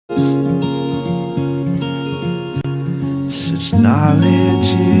Such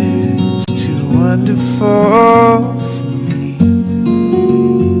knowledge is too wonderful for me,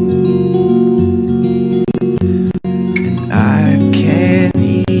 and I can't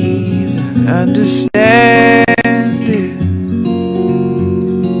even understand it.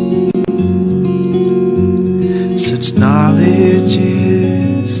 Such knowledge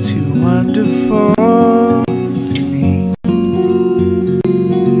is too wonderful for me.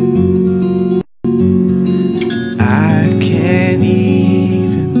 I can't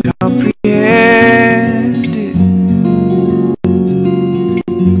even comprehend it,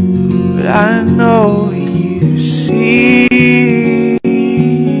 but I know you see.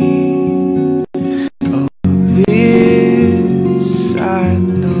 Oh, this I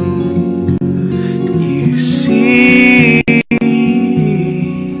know you see.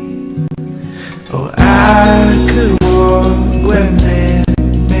 Oh, I could walk where men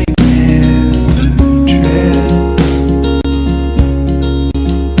may never tread,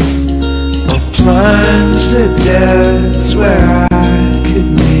 or plunge the depths where I could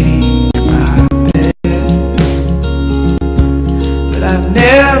make my bed. But I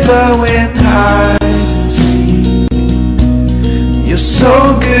never went hide and seek. You're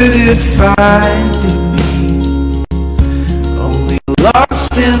so good at finding me, only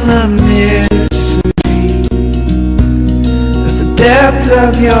lost in the mystery of the depth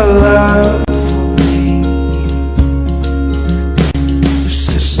of your love for me.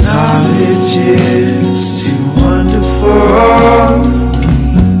 Such knowledge is too wonderful for me,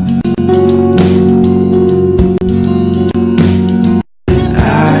 and I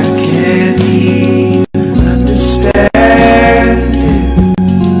can't even understand it.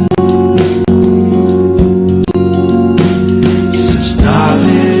 Such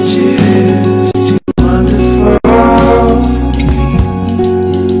knowledge is too wonderful for me.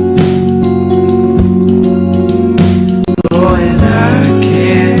 Oh, and I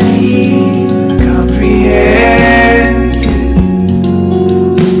can't even comprehend it,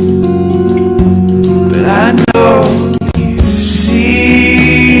 but I know you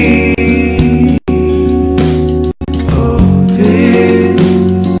see. Oh,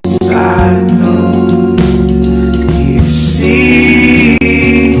 this I know you see.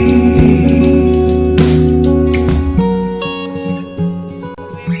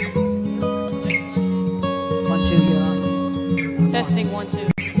 One, two, you're on. Testing 1, 2.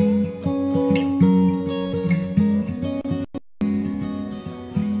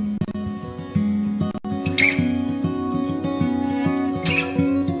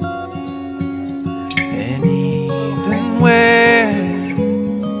 And even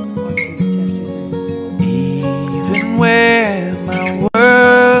when my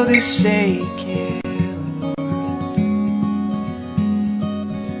world is shaking,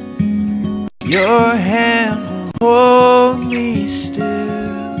 your hand will hold me still.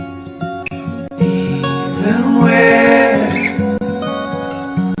 Even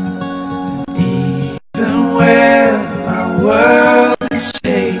when my world is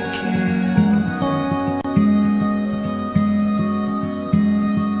shaking,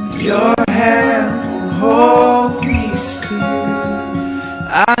 your hand will hold me still.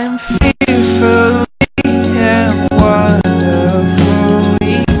 I'm fearfully and wonderfully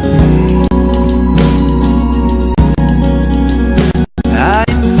made.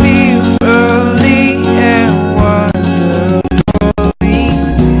 I'm fearfully and wonderfully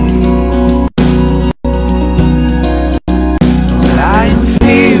made. I'm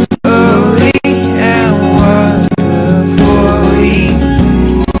fearfully and wonderfully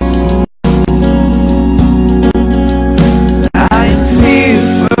made. I'm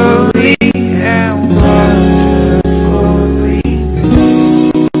fearfully and wonderfully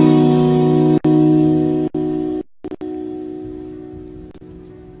made.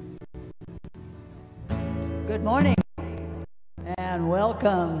 Good morning and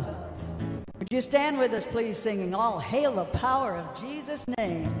welcome. Would you stand with us, please, singing All Hail the Power of Jesus'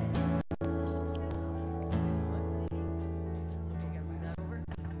 Name?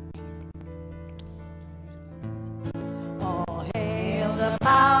 All hail the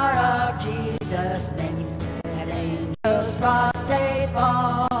power of Jesus' name, that angels prostrate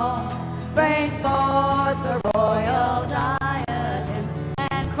fall, bring forth the royal diadem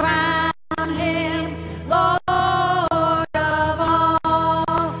and crown him Lord of all.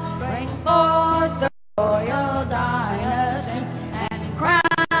 Bring forth the royal diadem and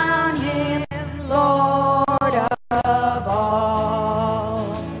crown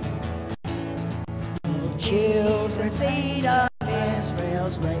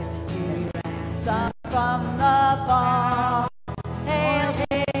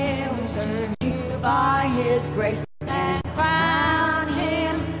his grace and crown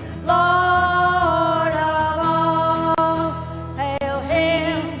him Lord of all. Hail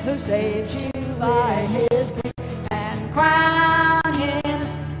him who saves you by his grace and crown him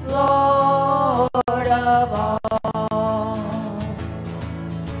Lord of all.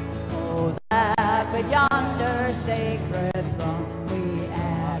 Oh, that but yonder sacred throne we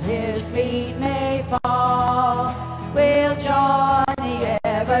at his feet may fall. We'll join the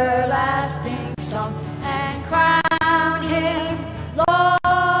everlasting song and crown him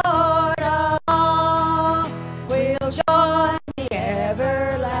Lord of all. We'll join the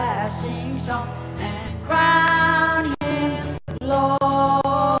everlasting song and crown him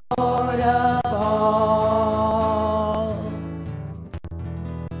Lord of all.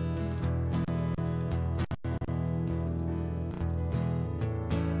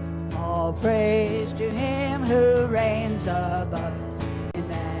 All praise to him who reigns above in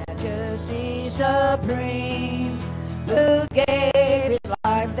majesty supreme, who gave his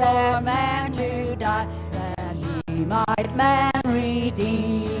life there man to die, that he might man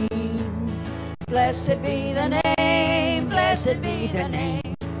redeem. Blessed be the name, blessed be the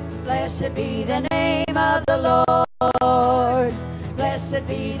name, blessed be the name of the Lord. Blessed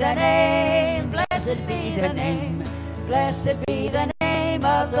be the name, blessed be the name, blessed be the name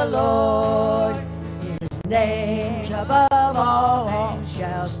of the Lord. His name above all names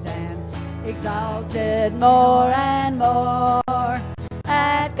shall stand, exalted more and more,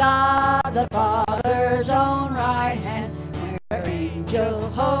 at God the Father's own right hand, where angel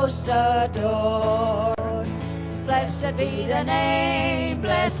hosts adore. Blessed be the name,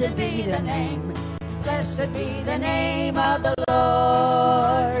 blessed be the name, blessed be the name of the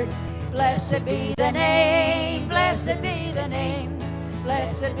Lord. Blessed be the name, blessed be the name,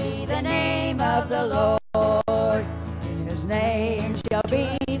 blessed be the name of the Lord. His name shall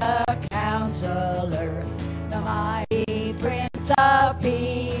be the Counselor, the mighty Prince of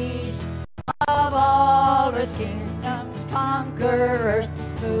Peace, of all earth kingdoms conquerors,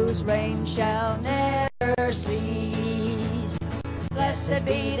 whose reign shall never cease. Blessed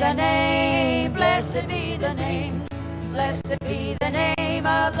be the name, blessed be the name, blessed be the name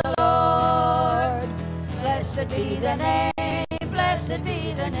of the Lord. Blessed be the name, blessed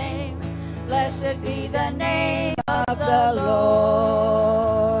be the name, blessed be the name of the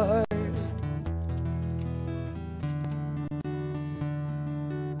Lord.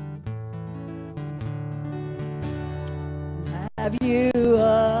 Have you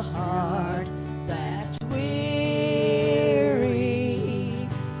a heart that's weary,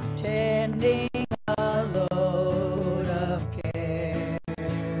 tending a load of care?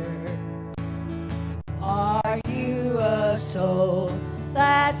 Are you a soul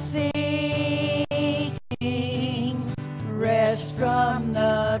that's seeking rest from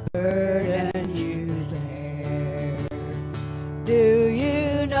the burden you bear? Do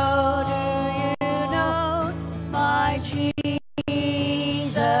you know, my Jesus?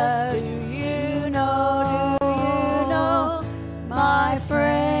 Do you know, my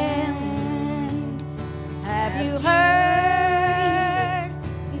friend? Have you heard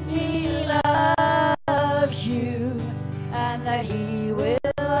he loves you, and that he will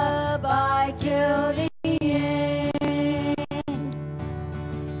abide till the end?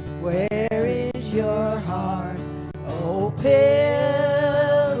 Where is your heart, O pilgrim?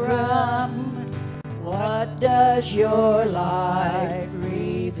 What does your light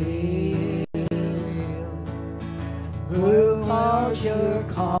reveal? Who calls your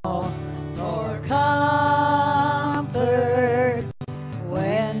call for comfort,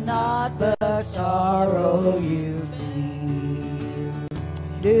 when not but sorrow you feel?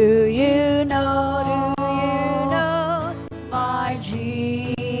 Do you know, my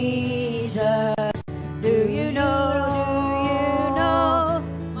Jesus? Do you know,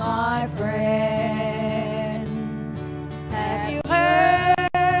 my friend? Have you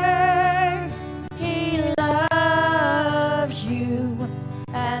heard he loves you,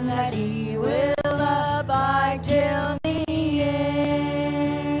 and that he will abide till the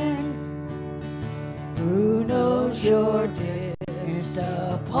end? Who knows your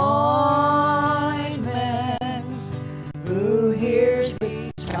disappointments? Who hears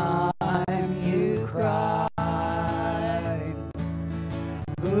each time you cry?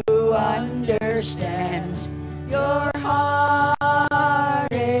 Who understands your heartaches?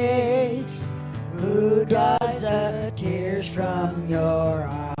 Who dries the tears from your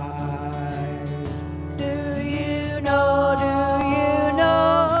eyes? Do you know,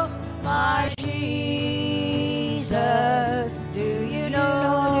 my Jesus? Do you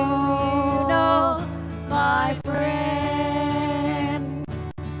know, my friend?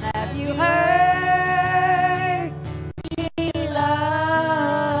 Have you heard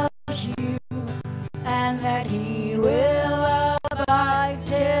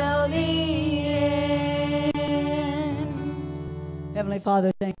Heavenly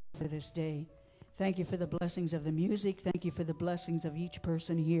Father, thank you for this day. Thank you for the blessings of the music. Thank you for the blessings of each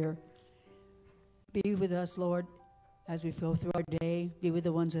person here. Be with us, Lord, as we go through our day. Be with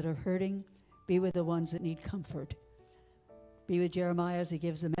the ones that are hurting. Be with the ones that need comfort. Be with Jeremiah as he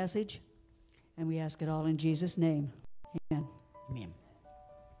gives the message. And we ask it all in Jesus' name. Amen. Amen.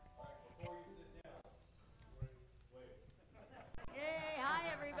 Yay, hi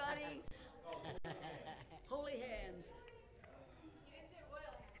everybody. Holy hands.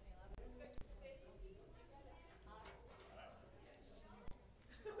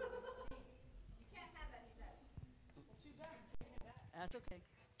 That's okay.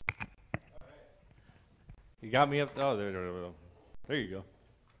 You got me up. Oh, there you go.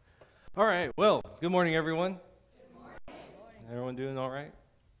 All right. Well, good morning, everyone. Everyone doing all right?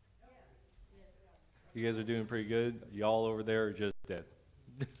 You guys are doing pretty good. Y'all over there are just dead.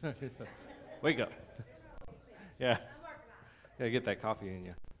 Wake up. Yeah. Gotta get that coffee in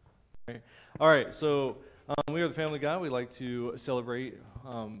you. All right. So we are the Family of God. We like to celebrate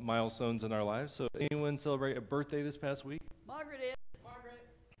milestones in our lives. So anyone celebrate a birthday this past week? Margaret is. Margaret.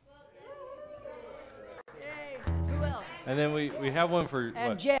 Yay. Who else? And then we have one for And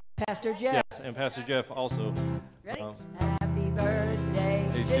what? Jeff, Pastor Jeff. Yes, and Pastor Jeff also. Ready? Um, Happy birthday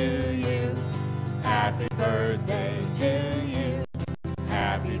Hey, to you. Happy birthday to you.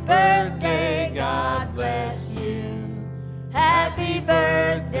 Happy birthday, God bless you. Happy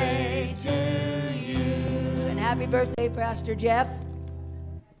birthday to you. And happy birthday, Pastor Jeff.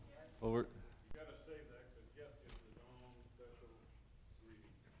 Well, we're,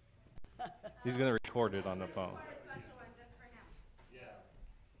 he's going to record it on the phone.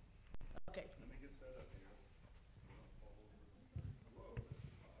 Okay.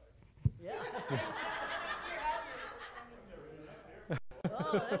 Yeah.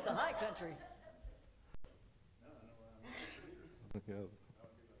 Oh, that's a high country. Okay.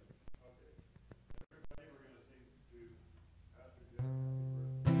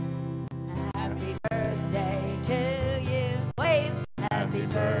 Happy birthday to you. Wave. Happy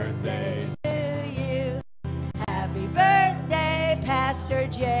birthday to you. Happy birthday, Pastor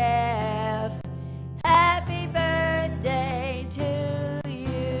Jeff. Happy birthday to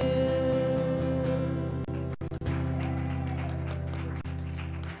you.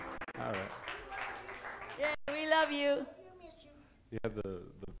 All right. Yeah, we love you. You have the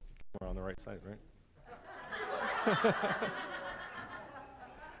camera on the right side, right?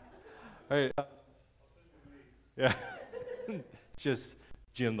 All right. Yeah. Just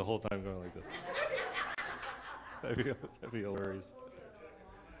Jim the whole time going like this. That'd be hilarious.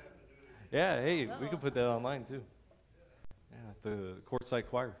 Yeah, hey, we could put that online too. Yeah, the courtside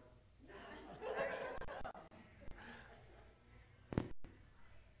choir.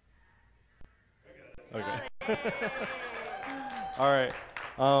 Okay. All right.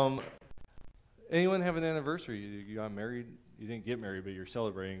 Anyone have an anniversary? You got married? You didn't get married, but you're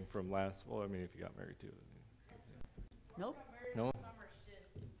celebrating from last. Well, I mean, if you got married too. Nope. No.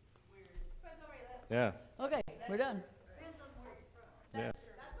 Yeah. Okay, we're done. Yeah.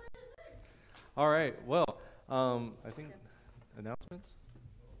 All right. Well, I think announcements.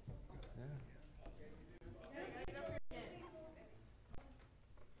 Yeah.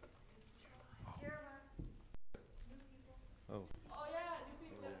 Oh.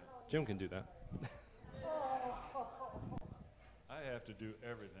 Jim can do that. I have to do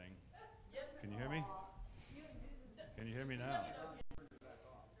everything. Can you hear me? Can you hear me now?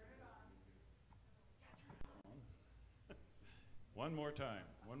 One more time.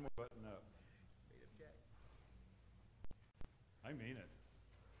 One more button up. I mean it.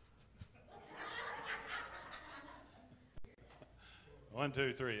 One,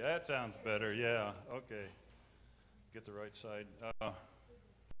 two, three. That sounds better. Yeah. Okay. Get the right side.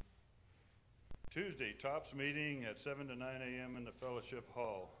 Tuesday, TOPS meeting at 7 to 9 a.m. in the Fellowship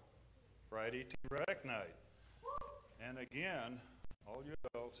Hall. Friday, Teen Rec Night. And again, all you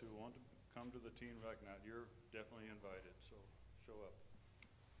adults who want to come to the Teen Rec Night, you're definitely invited, so show up.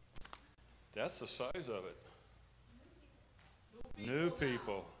 That's the size of it. New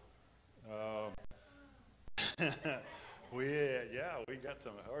people. We got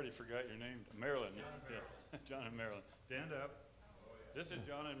some. I already forgot your name. Marilyn. Yeah. John and Marilyn. Stand up. This is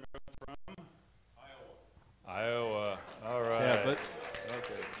John and Marilyn from Iowa. All right. Yeah, but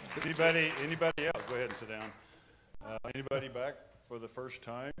okay. Anybody else? Go ahead and sit down. Anybody back for the first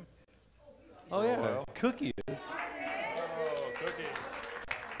time? oh yeah, well. Cookie is. Oh, Cookie.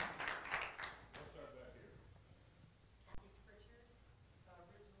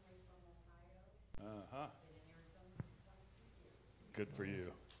 Uh-huh. Good for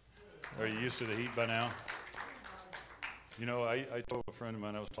you. Are you used to the heat by now? You know, I told a friend of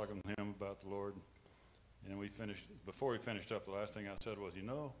mine, I was talking to him about the Lord, and before we finished up, the last thing I said was, you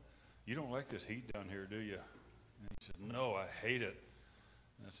know, you don't like this heat down here, do you? And he said, no, I hate it.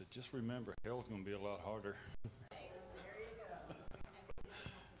 And I said, just remember, hell's going to be a lot harder.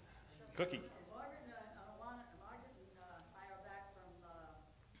 Cookie.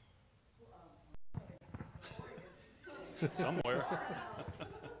 Somewhere.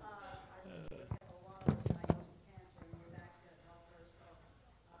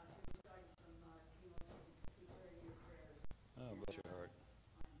 Oh, bless your heart.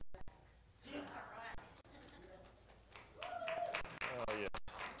 Oh, yeah.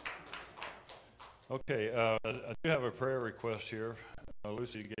 Okay, I do have a prayer request here.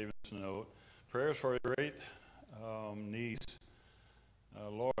 Lucy gave us a note. Prayers for a great niece,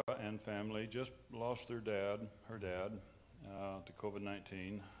 Laura, and family. Just lost her dad to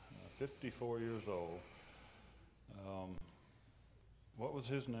COVID-19, 54 years old. What was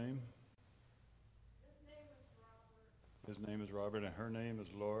his name? His name is Robert, and her name is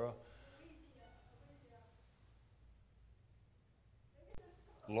Laura.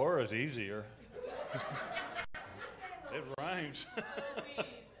 Laura's easier. It rhymes.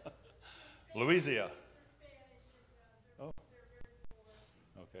 Louisa. Oh.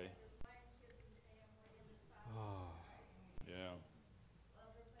 Okay. Oh. Yeah.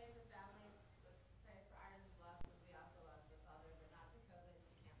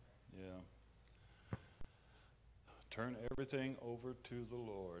 Yeah. Turn everything over to the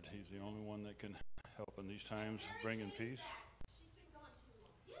Lord. He's the only one that can help in these times, bringing peace.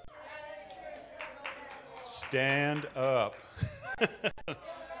 Stand up.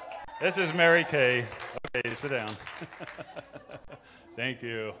 This is Mary Kay. Okay, sit down. Thank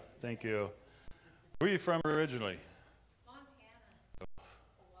you. Thank you. Where are you from originally? Montana.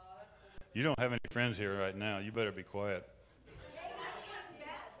 You don't have any friends here right now. You better be quiet.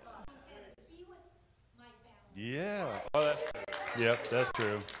 Yeah. Oh, that's true. Yep, that's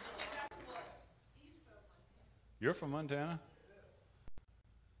true. You're from Montana?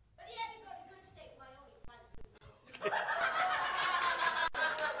 But he had to go to Good State, Wyoming.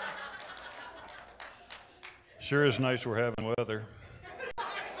 Sure is nice we're having weather.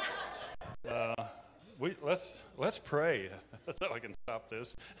 Let's pray so I can stop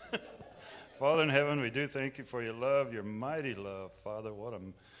this. Father in heaven, we do thank you for your love, your mighty love. Father, what a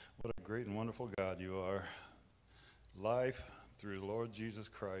great and wonderful God you are. Life through the Lord Jesus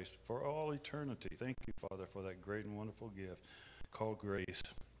Christ for all eternity. Thank you, Father, for that great and wonderful gift called grace.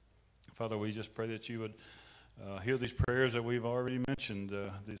 Father, we just pray that you would hear these prayers that we've already mentioned.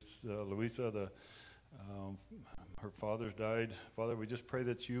 Louisa, her father's died. Father, we just pray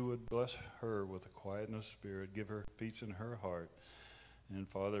that you would bless her with a quietness spirit, give her peace in her heart. And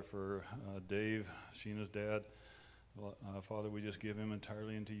Father, for Dave, Sheena's dad, Father, we just give him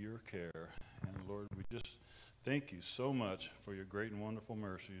entirely into your care. And Lord, we just thank you so much for your great and wonderful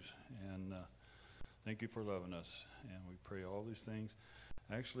mercies. And thank you for loving us. And we pray all these things.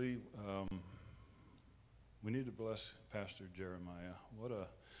 Actually, we need to bless Pastor Jeremiah. What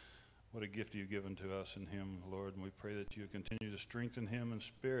a gift you've given to us in him, Lord, and we pray that you continue to strengthen him in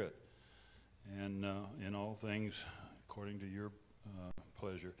spirit and in all things according to your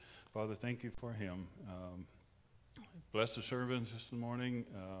pleasure. Father, thank you for him. Bless the servants this morning.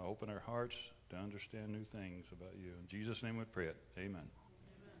 Open our hearts to understand new things about you. In Jesus' name we pray it. Amen.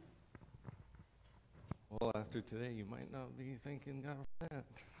 Well, after today, you might not be thanking God for that.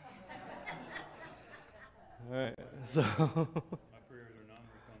 All right, so... My prayers are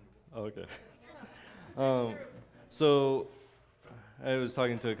non-refundable. Okay. So I was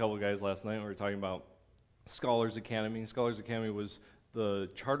talking to a couple of guys last night. We were talking about Scholars Academy. Scholars Academy was the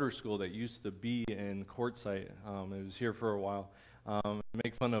charter school that used to be in Quartzsite. It was here for a while.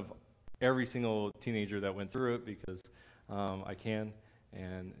 Make fun of every single teenager that went through it because I can.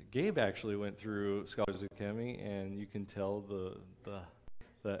 And Gabe actually went through Scholars Academy, and you can tell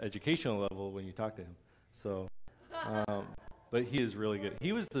the educational level when you talk to him. So, but he is really good.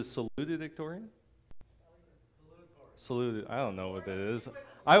 He was the salutatorian? Saluted. I don't know what that is.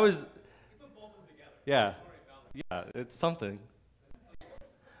 I was. Yeah. Yeah, it's something.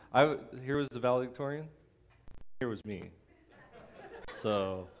 Here was the valedictorian. Here was me.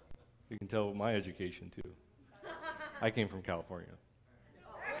 So, you can tell my education too. I came from California.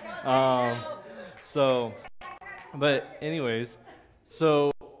 But anyways,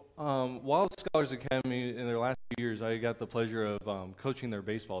 so while Scholars Academy in their last few years, I got the pleasure of coaching their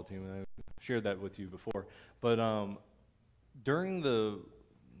baseball team, and I shared that with you before. But during the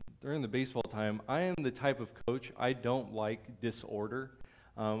baseball time, I am the type of coach, I don't like disorder.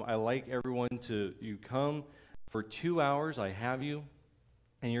 I like everyone you come, For 2 hours, I have you,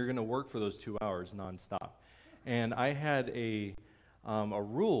 and you're going to work for those 2 hours nonstop. And I had a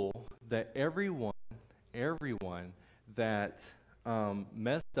rule that everyone that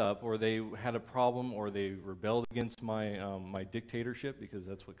messed up, or they had a problem, or they rebelled against my dictatorship, because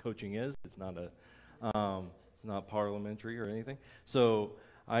that's what coaching is. It's not parliamentary or anything. So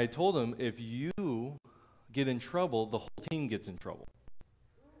I told them, if you get in trouble, the whole team gets in trouble.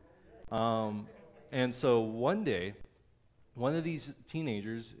 And so one day, one of these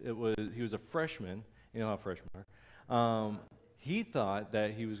teenagers, he was a freshman. You know how freshmen are. He thought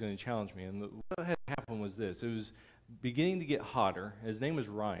that he was going to challenge me, and what had happened was this. It was beginning to get hotter. His name was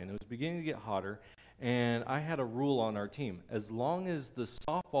Ryan. It was beginning to get hotter, and I had a rule on our team. As long as the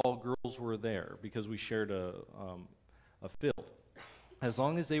softball girls were there, because we shared a field, as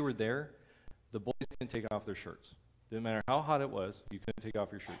long as they were there, the boys couldn't take off their shirts. Didn't matter how hot it was, you couldn't take off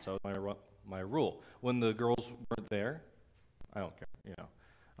your shirts. That was my rule. When the girls weren't there, I don't care, you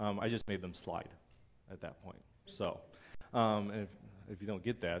know. I just made them slide at that point. So, if you don't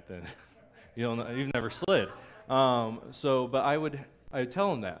get that, then you've never slid. But I would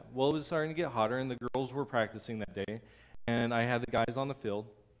tell them that. Well, it was starting to get hotter, and the girls were practicing that day, and I had the guys on the field,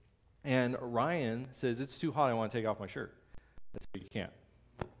 and Ryan says, "It's too hot, I want to take off my shirt." I said, "You can't,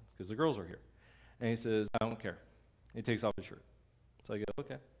 because the girls are here." And he says, "I don't care." He takes off his shirt. So I go,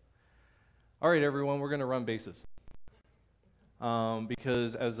 "Okay. All right, everyone, we're going to run bases."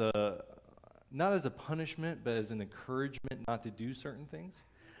 Because not as a punishment, but as an encouragement not to do certain things,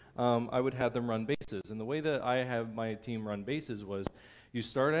 I would have them run bases. And the way that I have my team run bases was, you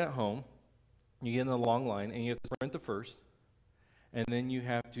start at home, you get in a long line, and you have to sprint to first, and then you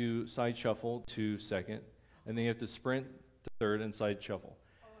have to side shuffle to second, and then you have to sprint to third and side shuffle.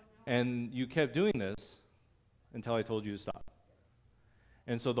 And you kept doing this until I told you to stop.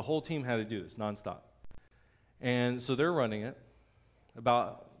 And so the whole team had to do this nonstop. And so they're running it.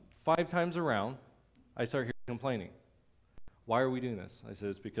 About 5 times around, I start hearing complaining. "Why are we doing this?" I said,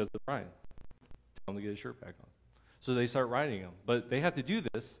 "It's because of Ryan. Tell him to get his shirt back on." So they start riding him. But they have to do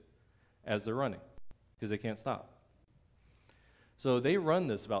this as they're running, because they can't stop. So they run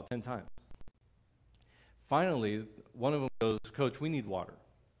this about 10 times. Finally, one of them goes, "Coach, we need water.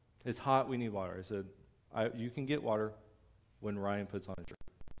 It's hot, we need water." I said, "You can get water when Ryan puts on his shirt."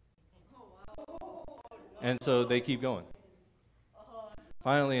 And so they keep going.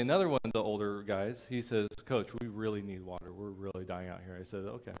 Finally, another one of the older guys, he says, "Coach, we really need water. We're really dying out here." I said,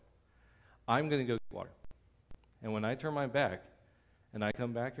 "Okay, I'm going to go get water. And when I turn my back and I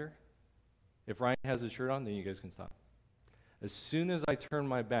come back here, if Ryan has his shirt on, then you guys can stop." As soon as I turn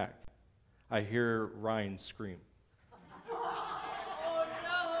my back, I hear Ryan scream. Oh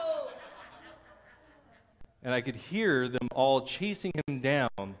no! And I could hear them all chasing him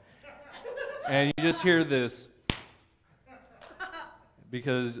down. And you just hear this,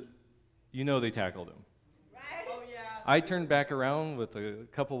 because they tackled him. Oh yeah. I turned back around with a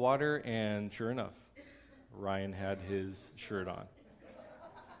cup of water, and sure enough, Ryan had his shirt on.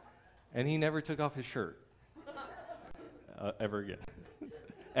 And he never took off his shirt ever again.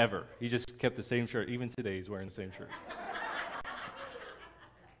 Ever. He just kept the same shirt. Even today, he's wearing the same shirt.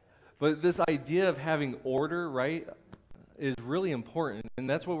 But this idea of having order, right, is really important, and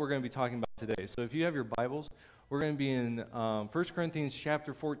that's what we're going to be talking about today. So if you have your Bibles, we're going to be in 1 Corinthians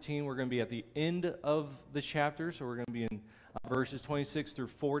chapter 14. We're going to be at the end of the chapter, so we're going to be in verses 26 through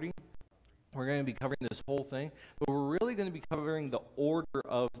 40. We're going to be covering this whole thing, but we're really going to be covering the order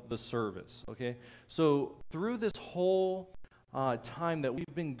of the service, okay? So through this whole time that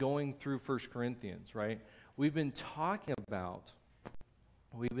we've been going through 1 Corinthians, right, we've been talking about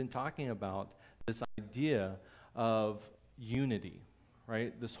this idea of unity,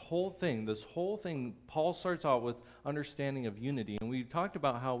 right? This whole thing, Paul starts out with understanding of unity, and we talked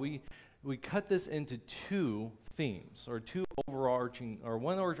about how we cut this into 2 themes, or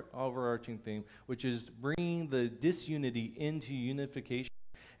one overarching theme, which is bringing the disunity into unification.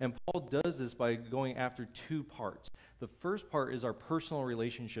 And Paul does this by going after 2 parts. The first part is our personal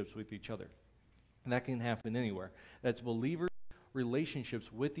relationships with each other. And that can happen anywhere. That's believers'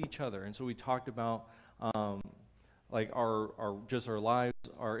 relationships with each other. And so we talked about like our lives,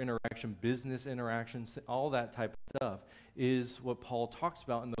 our interaction, business interactions, all that type of stuff is what Paul talks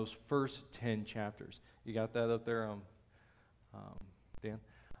about in those first 10 chapters. You got that up there, Dan?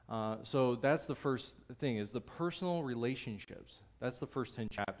 So that's the first thing, is the personal relationships. That's the first 10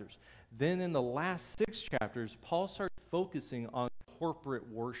 chapters. Then in the last 6 chapters, Paul starts focusing on corporate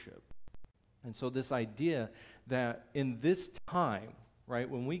worship. And so this idea that in this time, right,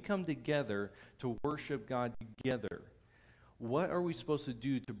 when we come together to worship God together, what are we supposed to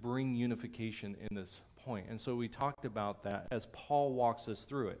do to bring unification in this point. And so we talked about that as Paul walks us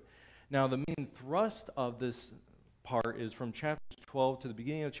through it. Now, the main thrust of this part is from chapter 12 to the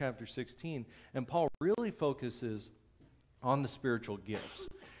beginning of chapter 16, and Paul really focuses on the spiritual gifts.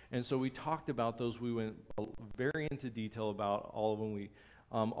 And so we talked about those. We went very into detail about all of them.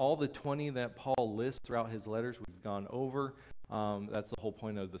 All the 20 that Paul lists throughout his letters, we've gone over. That's the whole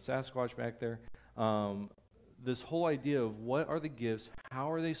point of the Sasquatch back there. This whole idea of what are the gifts, how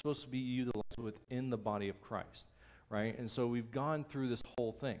are they supposed to be utilized within the body of Christ, right? And so we've gone through this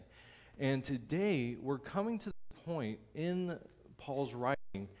whole thing. And today, we're coming to the point in Paul's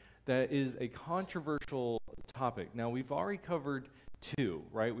writing that is a controversial topic. Now, we've already covered two,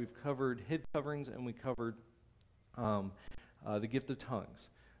 right? We've covered head coverings and we covered the gift of tongues.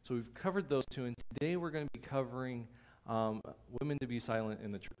 So we've covered those two, and today we're going to be covering women to be silent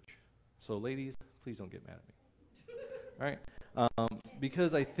in the church. So ladies, please don't get mad at me. All right?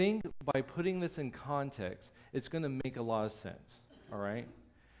 Because I think by putting this in context, it's going to make a lot of sense. All right?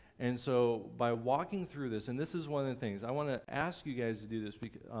 And so by walking through this, and this is one of the things, I want to ask you guys to do this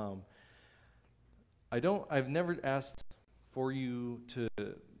because I've never asked for you to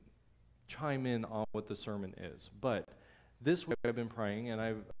chime in on what the sermon is, but this week I've been praying, and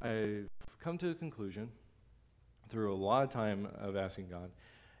I've come to a conclusion through a lot of time of asking God.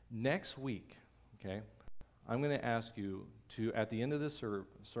 Next week, okay, I'm going to ask you to, at the end of this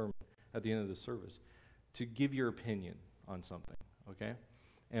sermon, at the end of the service, to give your opinion on something, okay?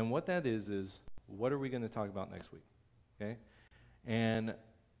 And what that is what are we going to talk about next week, okay? And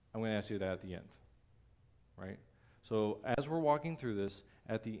I'm going to ask you that at the end, right? So as we're walking through this,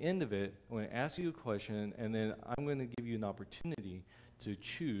 at the end of it, I'm going to ask you a question, and then I'm going to give you an opportunity to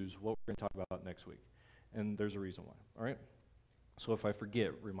choose what we're going to talk about next week. And there's a reason why, all right? So if I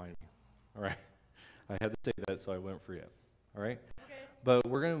forget, remind me, all right? I had to say that so I wouldn't forget, all right? Okay. But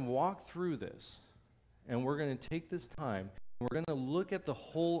we're going to walk through this, and we're going to take this time, and we're going to look at the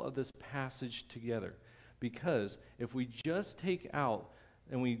whole of this passage together. Because if we just take out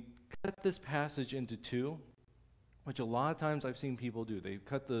and we cut this passage into two, which a lot of times I've seen people do, they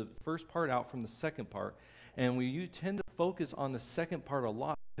cut the first part out from the second part, and you tend to focus on the second part a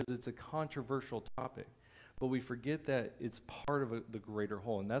lot because it's a controversial topic. But we forget that it's part of the greater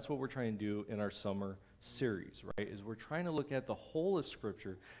whole, and that's what we're trying to do in our summer series, right? Is we're trying to look at the whole of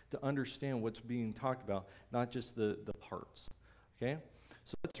Scripture to understand what's being talked about, not just the parts, okay?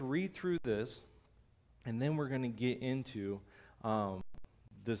 So let's read through this, and then we're going to get into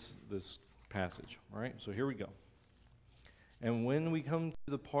this passage, all right? So here we go. And when we come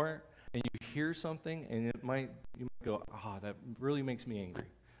to the part, and you hear something, and you might go, that really makes me angry,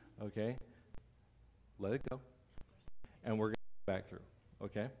 okay? Let it go, and we're going to go back through,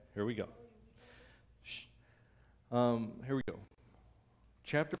 okay? Here we go. Here we go.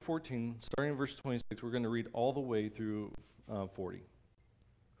 Chapter 14, starting in verse 26, we're going to read all the way through 40.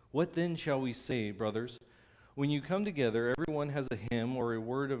 What then shall we say, brothers? When you come together, everyone has a hymn or a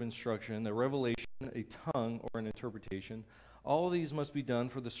word of instruction, a revelation, a tongue, or an interpretation. All of these must be done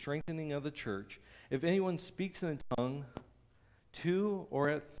for the strengthening of the church. If anyone speaks in a tongue, two or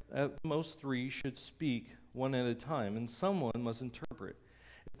at most three should speak one at a time, and someone must interpret.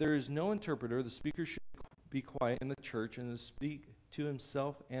 If there is no interpreter, the speaker should be quiet in the church and speak to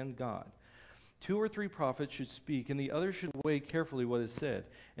himself and God. 2 or 3 prophets should speak, and the others should weigh carefully what is said.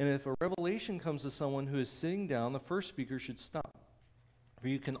 And if a revelation comes to someone who is sitting down, the first speaker should stop. For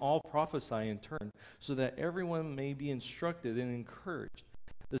you can all prophesy in turn, so that everyone may be instructed and encouraged.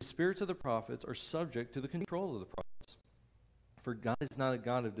 The spirits of the prophets are subject to the control of the prophets. For God is not a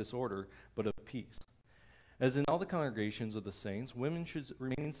God of disorder, but of peace. As in all the congregations of the saints, women should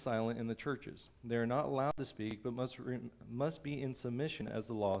remain silent in the churches. They are not allowed to speak, but must be in submission, as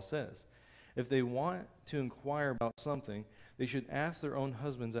the law says. If they want to inquire about something, they should ask their own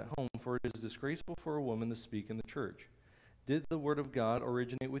husbands at home, for it is disgraceful for a woman to speak in the church. Did the word of God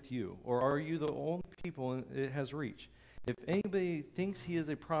originate with you, or are you the only people it has reached? If anybody thinks he is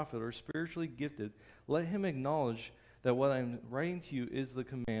a prophet or spiritually gifted, let him acknowledge that what I'm writing to you is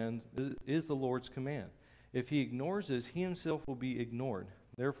the Lord's command. If he ignores this, he himself will be ignored.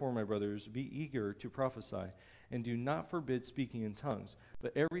 Therefore, my brothers, be eager to prophesy, and do not forbid speaking in tongues,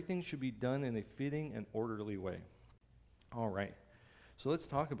 but everything should be done in a fitting and orderly way. All right, so let's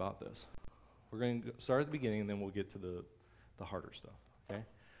talk about this. We're going to start at the beginning, and then we'll get to the harder stuff, okay?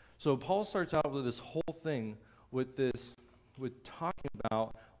 So Paul starts out with this whole thing with talking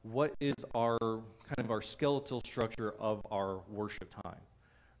about what is our kind of our skeletal structure of our worship time,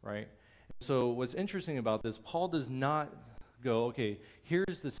 right? So what's interesting about this, Paul does not go, okay,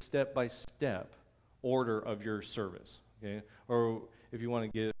 here's the step-by-step order of your service, okay? Or if you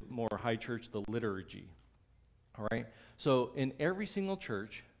want to get more high church, the liturgy. All right? So in every single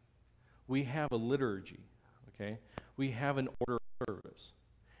church, we have a liturgy, okay? We have an order of service.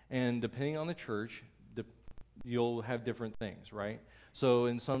 And depending on the church, you'll have different things, right? So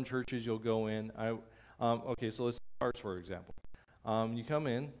in some churches, you'll go in. Okay, so let's start, for example. You come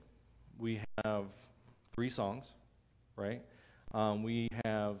in, we have 3 songs, right? We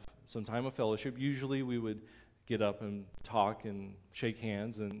have some time of fellowship. Usually we would get up and talk and shake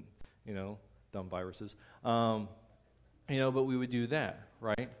hands and, dumb viruses. But we would do that,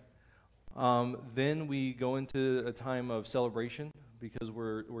 right? Then we go into a time of celebration because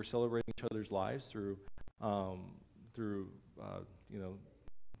we're celebrating each other's lives through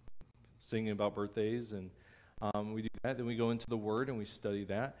singing about birthdays, and we do that. Then we go into the Word and we study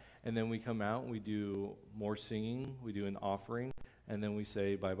that, and then we come out and we do more singing. We do an offering, and then we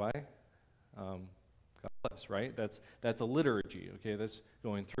say bye-bye. God bless, right? That's a liturgy, okay? That's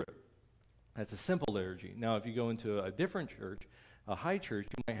going through it. That's a simple liturgy. Now, if you go into a different church, a high church,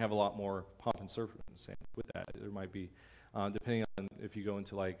 you might have a lot more pomp and circumstance with that. There might be, depending on if you go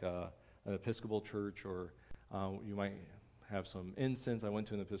into like an Episcopal church, or you might have some incense. I went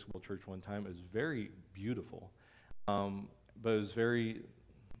to an Episcopal church one time. It was very beautiful, but it was very,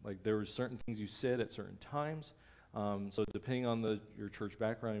 like, there were certain things you said at certain times. So depending on your church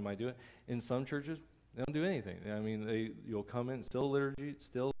background, you might do it. In some churches, they don't do anything. I mean, you'll come in, still liturgy, it's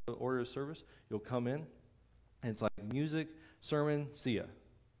still the order of service. You'll come in, and it's like music, sermon, see ya,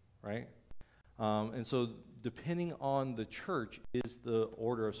 right? And so depending on the church is the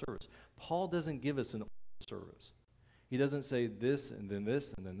order of service. Paul doesn't give us an order of service. He doesn't say this, and then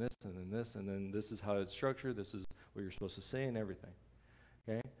this, and then this, and then this, and then this is how it's structured, this is what you're supposed to say and everything,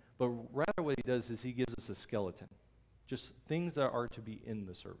 okay? But rather what he does is he gives us a skeleton, just things that are to be in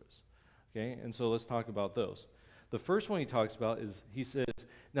the service, okay? And so let's talk about those. The first one he talks about is, he says,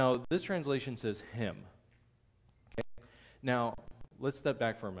 now this translation says hymn, okay? Now, let's step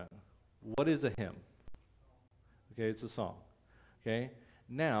back for a minute. What is a hymn? Okay, it's a song, okay?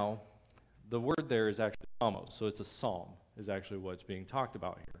 Now, the word there is actually psalmos, so it's a psalm is actually what's being talked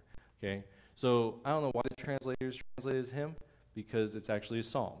about here, okay? So I don't know why the translators translated hymn, because it's actually a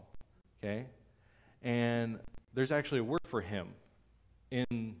psalm, okay? And there's actually a word for hymn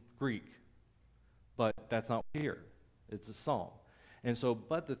in Greek, but that's not here. It's a psalm. And so,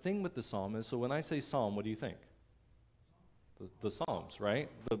 but the thing with the psalm is, so when I say psalm, what do you think? The Psalms, right?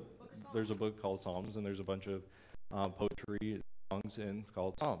 There's a book called Psalms, and there's a bunch of poetry, songs, and it's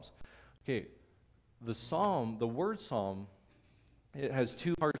called Psalms. Okay, the word psalm, it has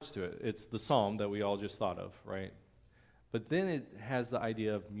 2 parts to it. It's the psalm that we all just thought of, right? But then it has the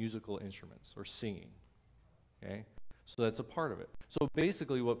idea of musical instruments or singing, okay? So that's a part of it. So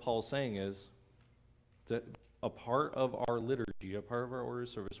basically what Paul's saying is that a part of our liturgy, a part of our order of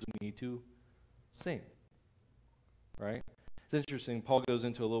service, we need to sing, right? It's interesting, Paul goes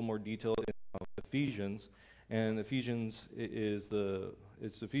into a little more detail in Ephesians, and Ephesians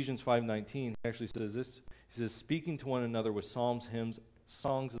it's Ephesians 5:19. He actually says this. He says, speaking to one another with psalms, hymns,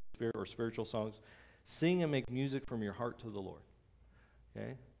 songs of the Spirit, or spiritual songs, sing and make music from your heart to the Lord.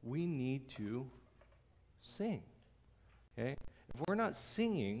 Okay? We need to sing. Okay? If we're not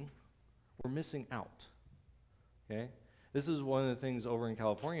singing, we're missing out. Okay? This is one of the things over in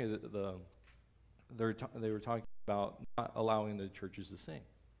California that they were talking about not allowing the churches to sing.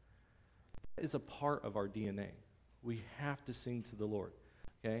 That is a part of our DNA. We have to sing to the Lord.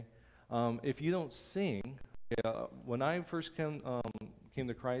 Okay? If you don't sing, when I first came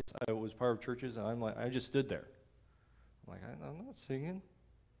to Christ, I was part of churches, and I just stood there. I'm like, I'm not singing.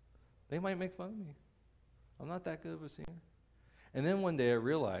 They might make fun of me. I'm not that good of a singer. And then one day I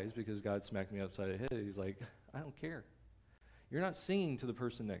realized, because God smacked me upside the head, he's like, I don't care. You're not singing to the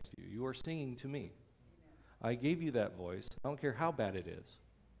person next to you. You are singing to me. I gave you that voice. I don't care how bad it is.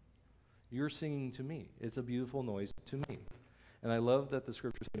 You're singing to me. It's a beautiful noise to me. And I love that the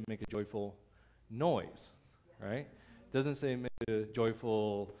scriptures say make a joyful noise, right? It doesn't say make a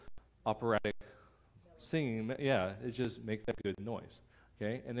joyful operatic singing. Yeah, it's just make that good noise,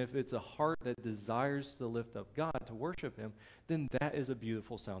 okay? And if it's a heart that desires to lift up God, to worship him, then that is a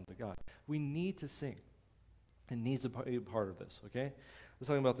beautiful sound to God. We need to sing. It needs to be a part of this, okay? Let's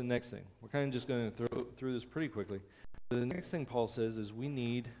talk about the next thing. We're kind of just going to throw through this pretty quickly. The next thing Paul says is we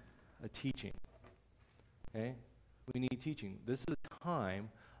need a teaching, okay? We need teaching. This is a time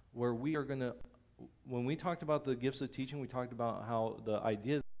where we are going to, when we talked about the gifts of teaching, we talked about how the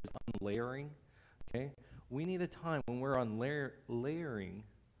idea is unlayering, okay? We need a time when we're on layering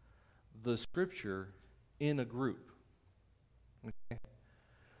the scripture in a group, okay?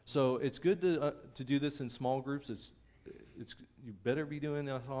 So it's good to do this in small groups. It's you better be doing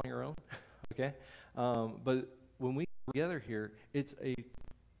this on your own, okay? But when we get together here, it's a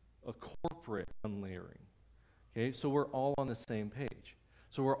corporate unlayering, okay? So we're all on the same page.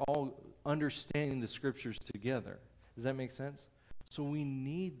 So we're all understanding the scriptures together. Does that make sense? So we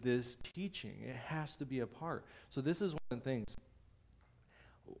need this teaching. It has to be a part. So this is one of the things.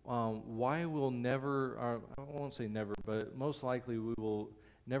 Why we'll never, or I won't say never, but most likely we will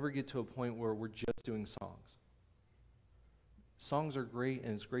never get to a point where we're just doing songs. Songs are great,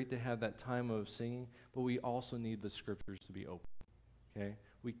 and it's great to have that time of singing, but we also need the scriptures to be open, okay?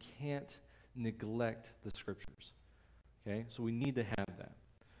 We can't neglect the scriptures, okay? So we need to have that.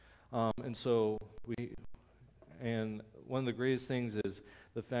 And one of the greatest things is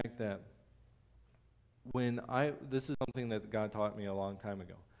the fact that this is something that God taught me a long time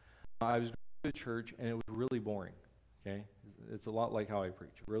ago. I was going to church, and it was really boring, okay? It's a lot like how I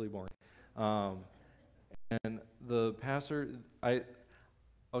preach, really boring. And the pastor, the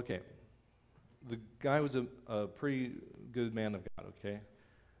guy was a pretty good man of God, okay?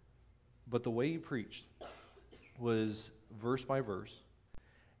 But the way he preached was verse by verse,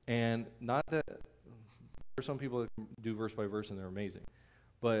 and not that there are some people that can do verse by verse and they're amazing,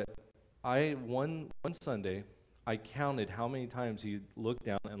 but one Sunday, I counted how many times he looked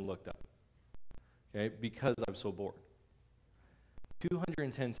down and looked up, okay, because I was so bored.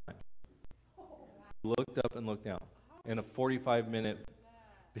 210 times. Looked up and looked down. In a 45-minute,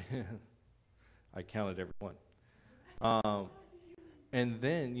 I counted every one. And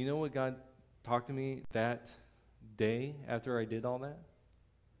then, you know what God talked to me that day after I did all that?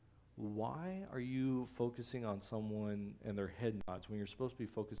 Why are you focusing on someone and their head nods when you're supposed to be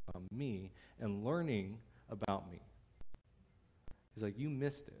focused on me and learning about me? He's like, you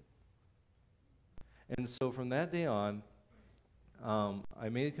missed it. And so from that day on, I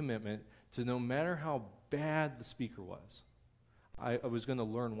made a commitment to no matter how bad the speaker was, I was going to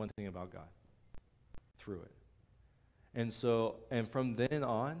learn one thing about God through it. And from then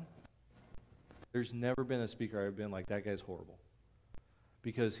on, there's never been a speaker I've been like, that guy's horrible.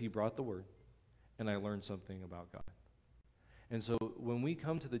 Because he brought the word, and I learned something about God. And so when we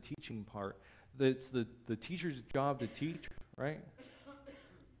come to the teaching part, it's the teacher's job to teach, right?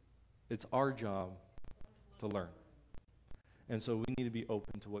 It's our job to learn. And so we need to be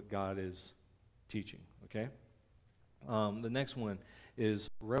open to what God is teaching, okay? The next one is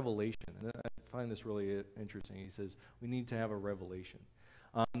revelation. And I find this really interesting. He says we need to have a revelation.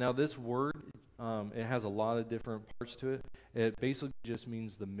 Now this word, it has a lot of different parts to it. It basically just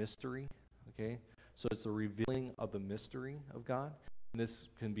means the mystery, okay? So it's the revealing of the mystery of God. And this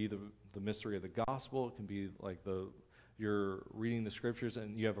can be the mystery of the gospel. It can be like you're reading the scriptures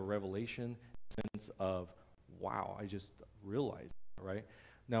and you have a revelation sense of, wow, I just realized that, right?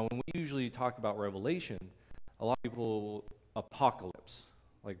 Now, when we usually talk about revelation, a lot of people, apocalypse,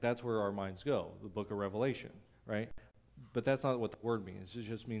 like that's where our minds go, the book of Revelation, right? But that's not what the word means. It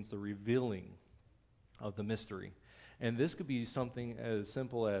just means the revealing of the mystery. And this could be something as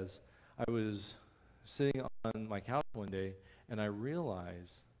simple as I was sitting on my couch one day and I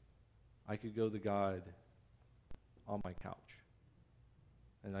realized I could go to God on my couch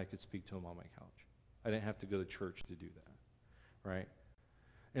and I could speak to him on my couch. I didn't have to go to church to do that, right?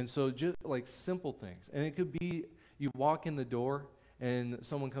 And so just like simple things. And it could be you walk in the door and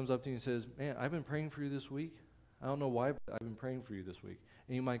someone comes up to you and says, man, I've been praying for you this week. I don't know why, but I've been praying for you this week.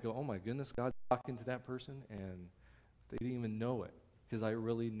 And you might go, oh my goodness, God's talking to that person, and they didn't even know it because I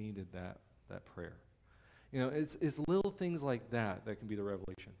really needed that prayer. You know, it's little things like that can be the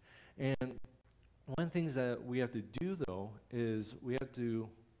revelation. And one of the things that we have to do, though, is we have to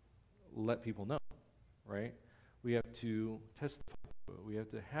let people know, right? We have to testify to it. We have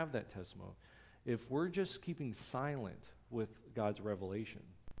to have that testimony. If we're just keeping silent with God's revelation,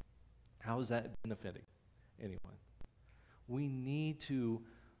 how is that benefiting anyone? We need to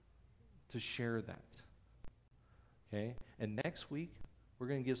share that. Okay? And next week, we're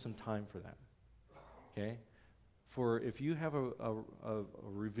going to give some time for that. Okay? For if you have a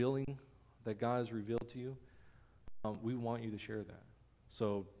revealing that God has revealed to you, we want you to share that.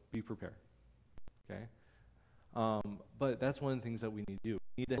 So be prepared. Okay? But that's one of the things that we need to do.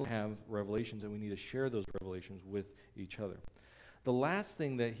 We need to have revelations, and we need to share those revelations with each other. The last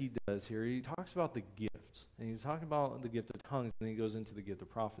thing that he does here, he talks about the gifts. And he's talking about the gift of tongues, and then he goes into the gift of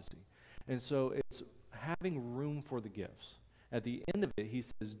prophecy. And so it's having room for the gifts. At the end of it, he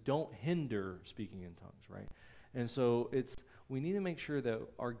says, don't hinder speaking in tongues, right? And so we need to make sure that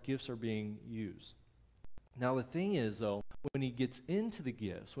our gifts are being used. Now, the thing is, though, when he gets into the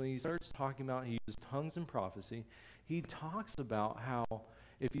gifts, when he starts talking about, he uses tongues and prophecy, he talks about how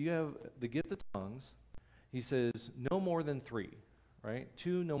if you have the gift of tongues, he says no more than 3, right?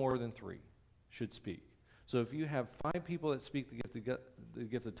 2, no more than 3 should speak. So if you have 5 people that speak the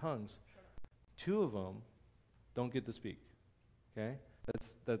gift of tongues, 2 of them don't get to speak. Okay?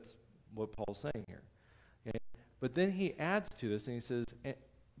 That's what Paul's saying here. Okay? But then he adds to this and he says,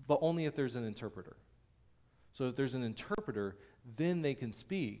 but only if there's an interpreter. So if there's an interpreter, then they can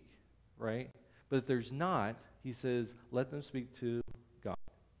speak, right? But if there's not, he says, let them speak to God.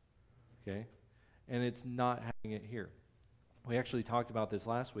 Okay? And it's not having it here. We actually talked about this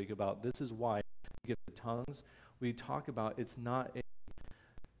last week about this is why we get the tongues. We talk about it's not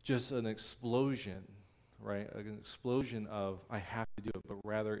just an explosion, right? An explosion of I have to do it, but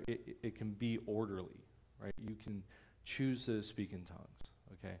rather it can be orderly, right? You can choose to speak in tongues,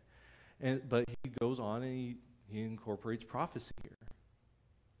 okay? But he goes on and he incorporates prophecy here.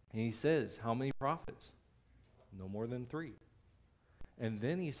 And he says, how many prophets? No more than 3. And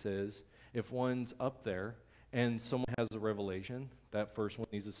then he says, if one's up there and someone has a revelation, that first one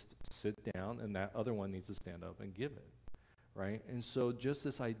needs to sit down and that other one needs to stand up and give it, right? And so just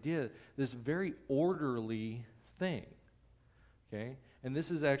this idea, this very orderly thing, okay? And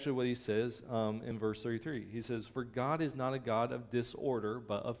this is actually what he says in verse 33. He says, for God is not a God of disorder,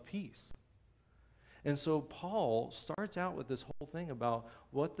 but of peace. And so Paul starts out with this whole thing about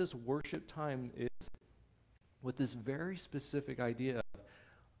what this worship time is, with this very specific idea of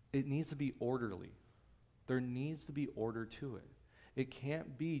it needs to be orderly. There needs to be order to it. It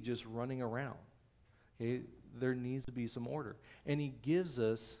can't be just running around. Okay? There needs to be some order. And he gives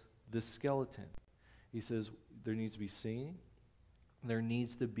us this skeleton. He says there needs to be singing. There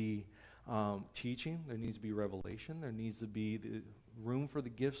needs to be teaching. There needs to be revelation. There needs to be the room for the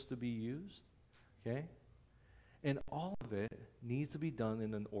gifts to be used. Okay? And all of it needs to be done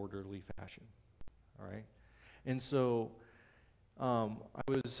in an orderly fashion. All right? And so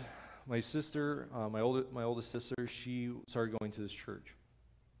my sister, my oldest sister, she started going to this church.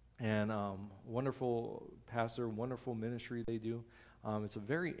 And wonderful pastor, wonderful ministry they do. It's a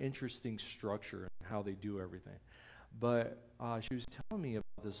very interesting structure in how they do everything. But she was telling me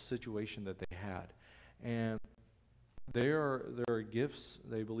about this situation that they had. And there are gifts.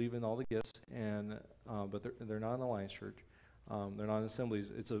 They believe in all the gifts, and but they're not an Alliance church. They're not in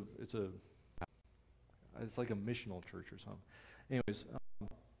assemblies. It's like a missional church or something. Anyways,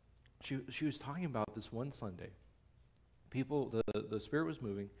 she was talking about this one Sunday. People, the Spirit was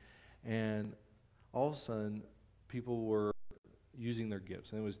moving, and all of a sudden, people were using their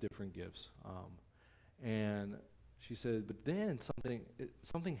gifts, and it was different gifts. And she said, but then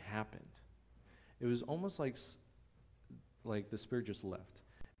something happened. It was almost like the Spirit just left.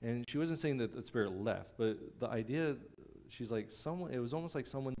 And she wasn't saying that the Spirit left, but the idea, she's like, it was almost like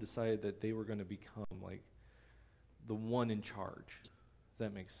someone decided that they were going to become like the one in charge. If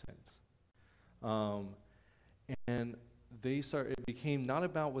that makes sense. And it became not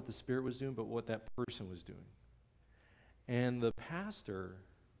about what the Spirit was doing, but what that person was doing. And the pastor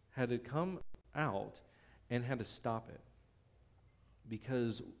had to come out and had to stop it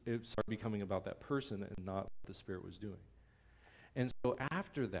because it started becoming about that person and not what the Spirit was doing. And so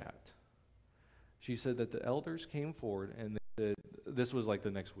after that, she said that the elders came forward and they said, this was like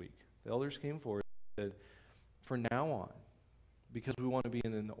the next week. The elders came forward and said, from now on, because we want to be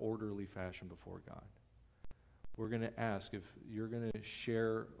in an orderly fashion before God, we're going to ask if you're going to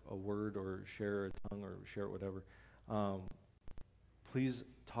share a word or share a tongue or share whatever, please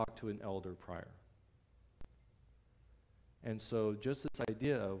talk to an elder prior. And so just this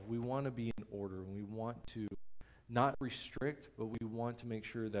idea of we want to be in order and we want to not restrict, but we want to make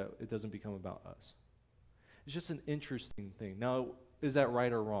sure that it doesn't become about us. It's just an interesting thing. Now, is that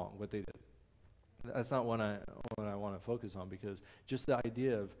right or wrong, what they did? That's not what I want to focus on, because just the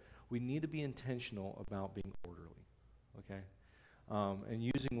idea of we need to be intentional about being orderly, okay? And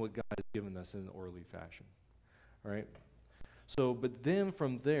using what God has given us in an orderly fashion, all right? So, but then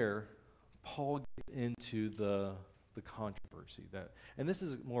from there, Paul gets into the controversy. And this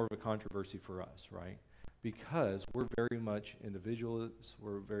is more of a controversy for us, right? Because we're very much individualists,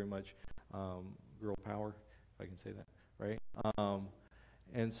 we're very much girl power, if I can say that, right?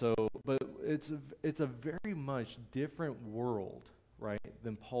 And so, but it's a very much different world, right,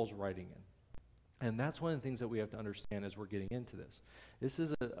 than Paul's writing in. And that's one of the things that we have to understand as we're getting into this. This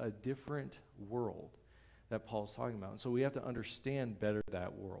is a different world that Paul's talking about. And so we have to understand better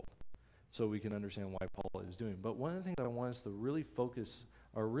that world so we can understand why Paul is doing. But one of the things I want us to really focus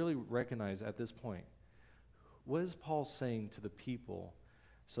or really recognize at this point, what is Paul saying to the people?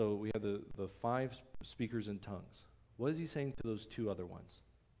 So we have the 5 speakers in tongues. What is he saying to those 2 other ones?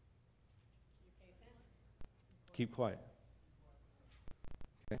 Keep quiet.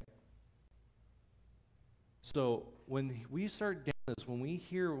 Okay. So when we start down this, when we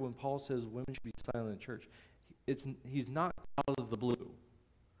hear when Paul says women should be silent in church, he's not out of the blue.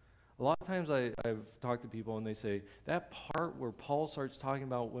 A lot of times I've talked to people and they say, that part where Paul starts talking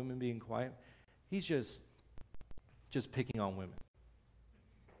about women being quiet, he's just picking on women.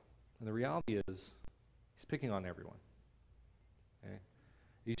 And the reality is, he's picking on everyone. Okay?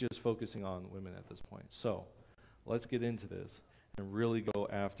 He's just focusing on women at this point. So, let's get into this and really go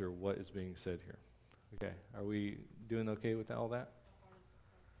after what is being said here. Okay, are we doing okay with all that?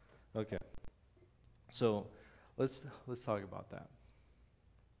 Okay. So, let's talk about that.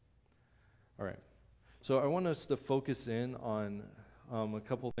 All right. So, I want us to focus in on a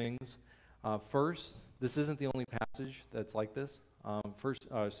couple things. First, this isn't the only passage that's like this. First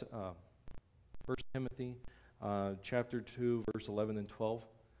Timothy chapter 2, verse 11 and 12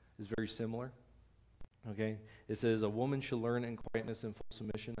 is very similar. Okay, it says, "A woman should learn in quietness and full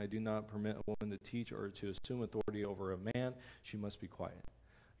submission. I do not permit a woman to teach or to assume authority over a man. She must be quiet."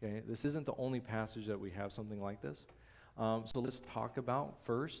 Okay, this isn't the only passage that we have something like this. So let's talk about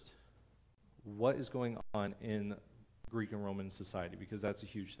first what is going on in Greek and Roman society, because that's a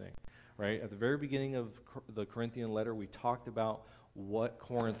huge thing, right? At the very beginning of the Corinthian letter, we talked about what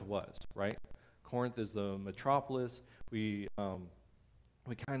Corinth was, right? Corinth is the metropolis. We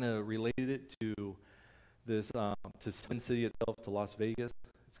kind of related it to this to Sin City itself, to Las Vegas.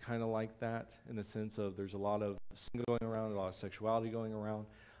 It's kind of like that in the sense of there's a lot of sin going around, a lot of sexuality going around.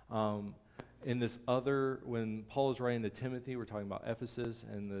 In this other, when Paul is writing to Timothy, we're talking about Ephesus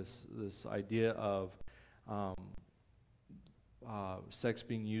and this idea of sex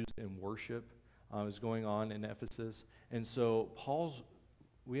being used in worship is going on in Ephesus. And so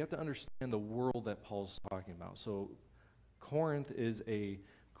we have to understand the world that Paul's talking about. So Corinth is a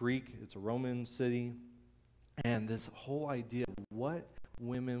Greek, it's a Roman city, and this whole idea of what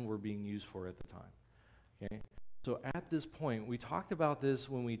women were being used for at the time. Okay? So at this point, we talked about this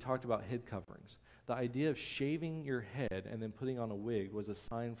when we talked about head coverings. The idea of shaving your head and then putting on a wig was a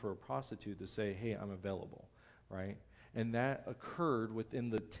sign for a prostitute to say, hey, I'm available, right? And that occurred within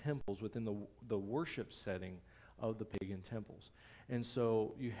the temples, within the worship setting of the pagan temples. And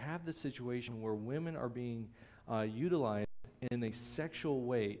so you have the situation where women are being utilized in a sexual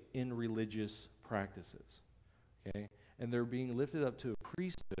way in religious practices, okay? And they're being lifted up to a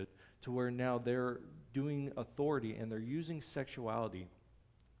priesthood to where now they're doing authority and they're using sexuality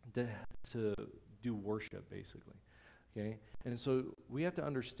to do worship, basically, okay? And so we have to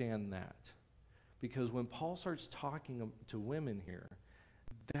understand that, because when Paul starts talking to women here,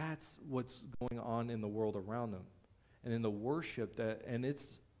 that's what's going on in the world around them and in the worship and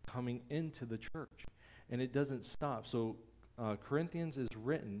it's coming into the church, and it doesn't stop. So Corinthians is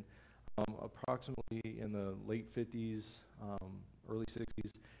written approximately in the late 50s, early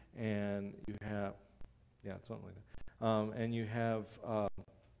 60s, and you have, something like that. And you have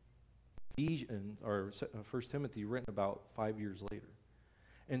Ephesians, or 1 Timothy written about 5 years later.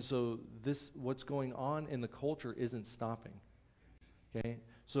 And so what's going on in the culture isn't stopping, okay?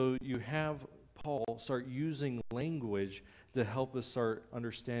 So you have Paul start using language to help us start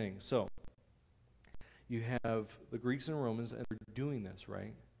understanding. So you have the Greeks and Romans, and they're doing this,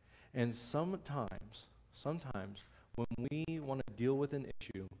 right? And sometimes when we want to deal with an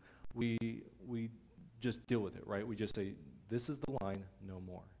issue, we just deal with it, right? We just say, this is the line, no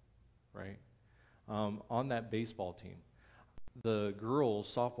more, right? On that baseball team, the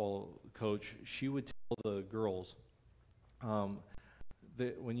girls' softball coach, she would tell the girls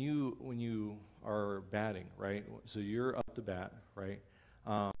that when you are batting, right? So you're up to bat, right?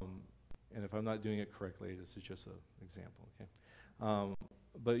 And if I'm not doing it correctly, this is just an example, okay?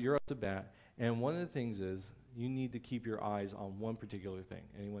 But you're up to bat, and one of the things is you need to keep your eyes on one particular thing.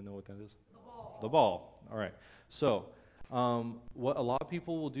 Anyone know what that is? The ball. The ball. All right. So what a lot of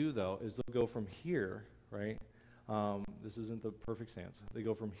people will do, though, is they'll go from here, right? This isn't the perfect stance. They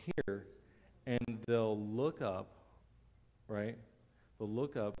go from here, and they'll look up, right? They'll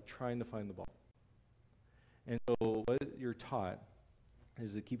look up trying to find the ball. And so what you're taught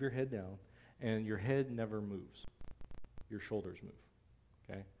is to keep your head down, and your head never moves. Your shoulders move,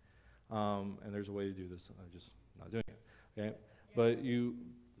 okay? And there's a way to do this. I'm just not doing it, okay? But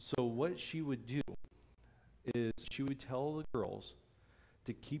so what she would do is she would tell the girls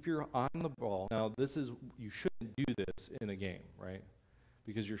to keep your eye on the ball. Now, you shouldn't do this in a game, right?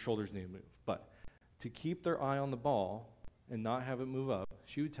 Because your shoulders need to move. But to keep their eye on the ball and not have it move up,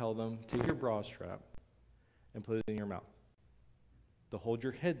 she would tell them, take your bra strap and put it in your mouth. To hold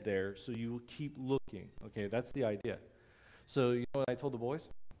your head there so you will keep looking. Okay, that's the idea. So you know what I told the boys?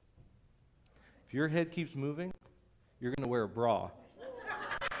 If your head keeps moving, you're going to wear a bra.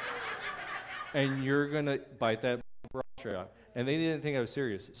 and you're going to bite that bra strap. And they didn't think I was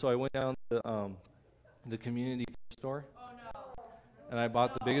serious. So I went down to the community store, and I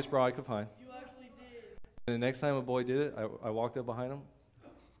bought the biggest bra I could find. You actually did. And the next time a boy did it, I walked up behind him,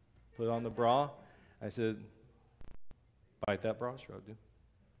 put on the bra. I said, bite that bra strap, dude.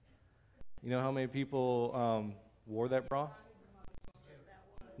 You know how many people wore that bra?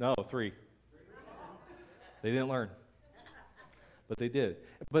 No, 3. They didn't learn. But they did.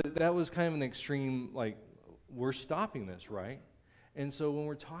 But that was kind of an extreme, like, we're stopping this, right? And so when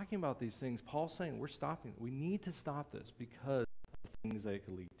we're talking about these things, Paul's saying we're stopping. We need to stop this because of the things that it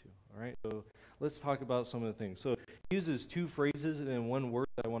could lead to. All right? So let's talk about some of the things. So he uses 2 phrases and then 1 word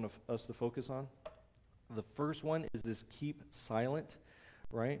that I want us to focus on. The first one is this keep silent,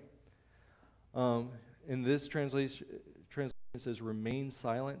 right? In this translation it says remain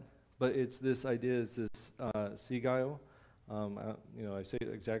silent, but it's this idea, it's this sigio. I say it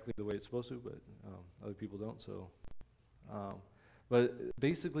exactly the way it's supposed to, but other people don't. So, but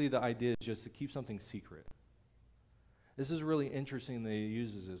basically the idea is just to keep something secret. This is really interesting that he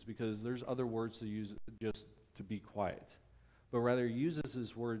uses this because there's other words to use just to be quiet, but rather he uses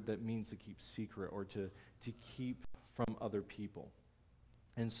this word that means to keep secret or to keep from other people.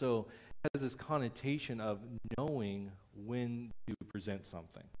 And so it has this connotation of knowing when to present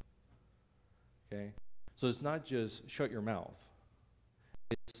something. Okay? So it's not just shut your mouth.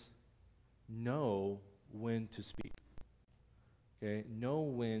 It's know when to speak. Okay? Know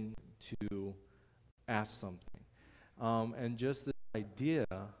when to ask something. And just this idea,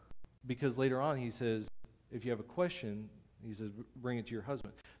 because later on he says, if you have a question, he says, bring it to your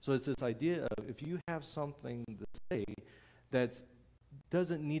husband. So it's this idea of if you have something to say that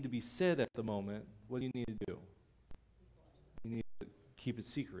doesn't need to be said at the moment, what do you need to do? You need to keep it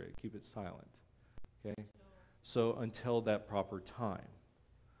secret, keep it silent. Okay? So until that proper time,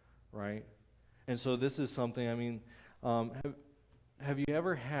 right? And so this is something, I mean, have you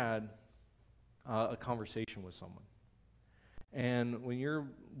ever had a conversation with someone? And when you're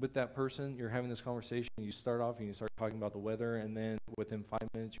with that person, you're having this conversation, you start off and you start talking about the weather, and then within 5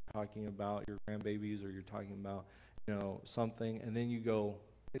 minutes you're talking about your grandbabies or you're talking about, something, and then you go,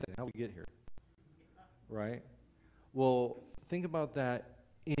 hey, how we get here? Right? Well, think about that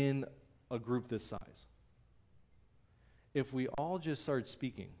in a group this size. If we all just started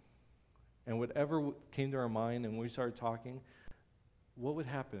speaking, and whatever came to our mind and we started talking, what would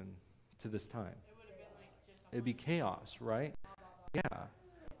happen to this time? It'd be chaos, right? Yeah.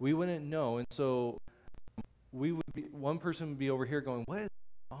 We wouldn't know, and so one person would be over here going, what is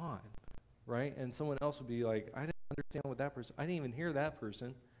on? Right? And someone else would be like, I didn't understand what that person, I didn't even hear that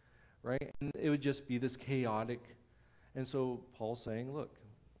person, right? And it would just be this chaotic. And so Paul's saying, look,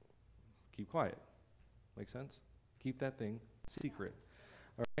 keep quiet. Make sense? Keep that thing secret.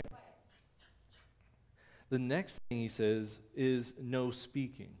 All right? The next thing he says is no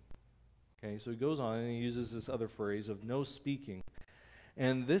speaking. Okay, so he goes on and he uses this other phrase of no speaking.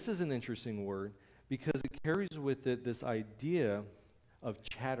 And this is an interesting word because it carries with it this idea of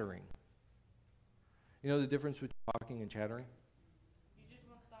chattering. You know the difference between talking and chattering? You just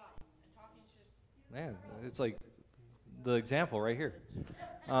won't stop. And talking's just... Man, it's like the example right here.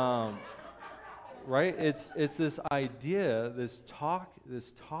 Right? It's this idea, this talk.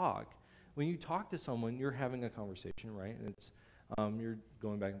 When you talk to someone, you're having a conversation, right? And it's you're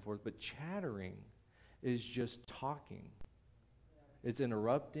going back and forth. But chattering is just talking. It's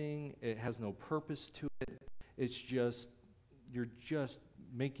interrupting. It has no purpose to it. It's just, you're just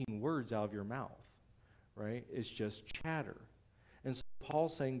making words out of your mouth, right? It's just chatter. And so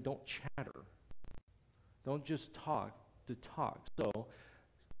Paul's saying, don't chatter. Don't just talk to talk. So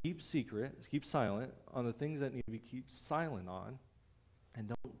keep secret, keep silent on the things that need to be kept silent on, and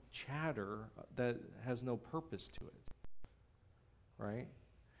don't chatter that has no purpose to it. Right?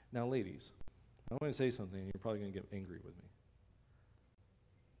 Now, ladies, I'm going to say something, and you're probably going to get angry with me.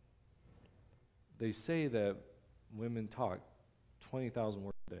 They say that women talk 20,000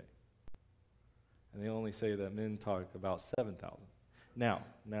 words a day, and they only say that men talk about 7,000. Now,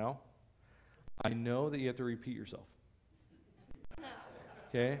 I know that you have to repeat yourself.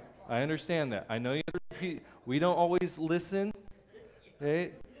 Okay? I understand that. I know you have to repeat. We don't always listen.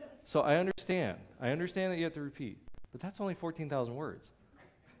 Okay? So I understand. I understand that you have to repeat. But that's only 14,000 words.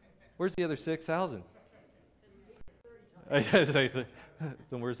 Where's the other 6,000? Then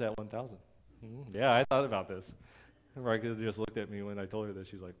where's that 1,000? Yeah, I thought about this. Marika just looked at me when I told her this.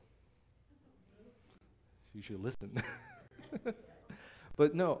 She's like, you should listen.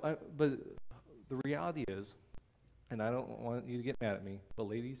 But no, but the reality is, and I don't want you to get mad at me, but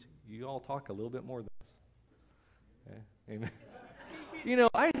ladies, you all talk a little bit more than this. Okay? Amen. You know,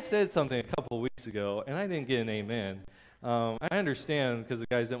 I said something a couple of weeks ago, and I didn't get an amen. I understand because the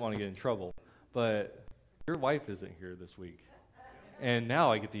guys didn't want to get in trouble, but your wife isn't here this week, and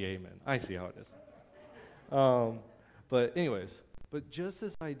now I get the amen. I see how it is. But anyways, but just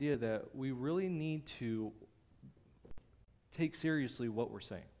this idea that we really need to take seriously what we're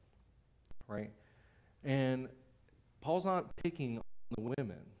saying, right? And Paul's not picking on the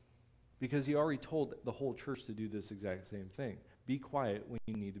women because he already told the whole church to do this exact same thing. Be quiet when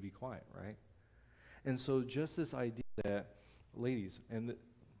you need to be quiet, right? And so just this idea that, ladies, and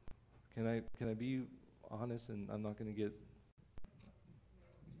can I be honest, and I'm not going to get,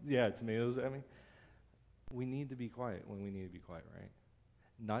 tomatoes at me? We need to be quiet when we need to be quiet, right?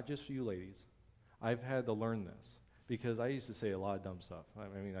 Not just for you ladies. I've had to learn this because I used to say a lot of dumb stuff. I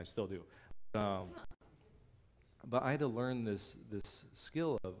mean, I still do. But I had to learn this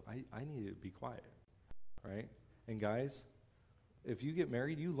skill of I need to be quiet, right? And guys, if you get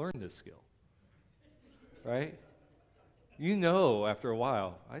married, you learn this skill, right? You know after a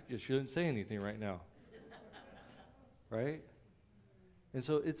while, I just shouldn't say anything right now, right? And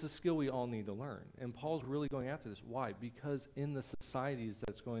so it's a skill we all need to learn. And Paul's really going after this. Why? Because in the societies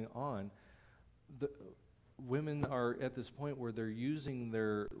that's going on, the women are at this point where they're using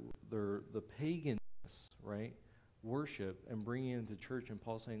the paganness, right, worship, and bringing it into church. And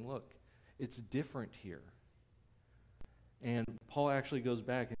Paul's saying, look, it's different here. And Paul actually goes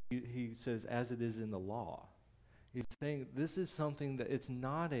back and he says, as it is in the law. He's saying this is something that it's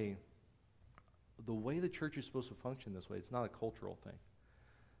not the way the church is supposed to function this way. It's not a cultural thing.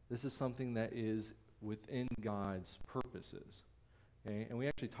 This is something that is within God's purposes. Okay? And we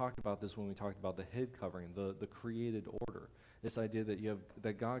actually talked about this when we talked about the head covering, the created order. This idea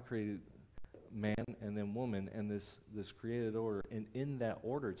that God created man and then woman and this created order, and in that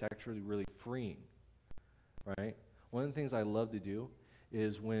order it's actually really freeing. Right? One of the things I love to do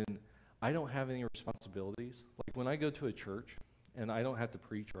is when I don't have any responsibilities, like when I go to a church and I don't have to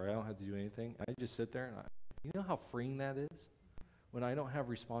preach or I don't have to do anything, I just sit there and you know how freeing that is? When I don't have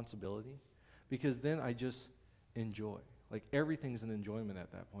responsibility? Because then I just enjoy. Like everything's an enjoyment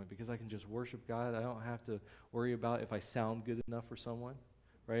at that point because I can just worship God. I don't have to worry about if I sound good enough for someone,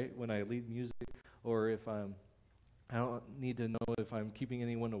 right? When I lead music, or if I don't need to know if I'm keeping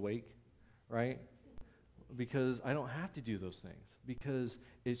anyone awake, right? Because I don't have to do those things because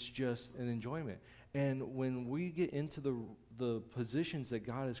it's just an enjoyment. And when we get into the positions that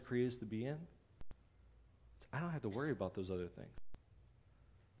God has created us to be in, I don't have to worry about those other things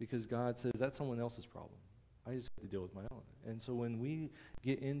because God says that's someone else's problem. I just have to deal with my own. And so when we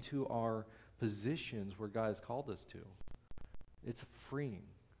get into our positions where God has called us to, it's freeing.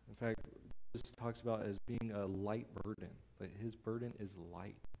 In fact, this talks about as being a light burden, but his burden is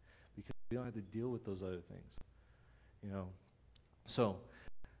light because we don't have to deal with those other things, you know. So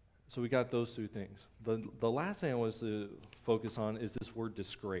we got those two things. The last thing I was to focus on is this word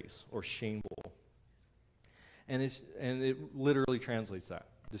disgrace or shameful, and it literally translates that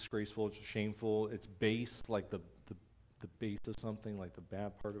disgraceful. It's shameful. It's base, like the base of something, like the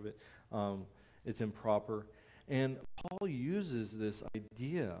bad part of it. It's improper, and Paul uses this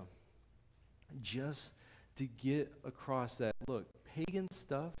idea just to get across that, look, pagan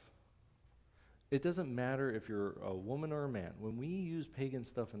stuff, it doesn't matter if you're a woman or a man. When we use pagan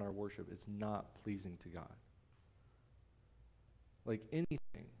stuff in our worship, it's not pleasing to God. Like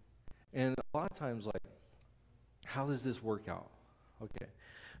anything. And a lot of times, like, how does this work out? Okay.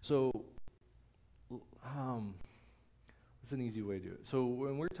 So, it's an easy way to do it. So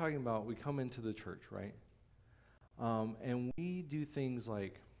when we're talking about, we come into the church, right? And we do things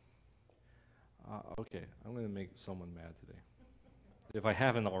like, okay, I'm going to make someone mad today, if I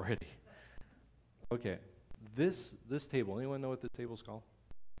haven't already. Okay, this table, anyone know what this table's called?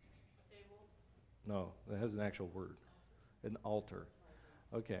 Table. No, it has an actual word, an altar.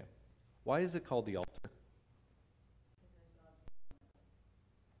 Okay, why is it called the altar?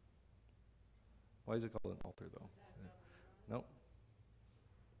 Why is it called an altar, though? No?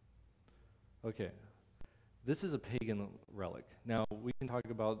 Okay. This is a pagan relic. Now, we can talk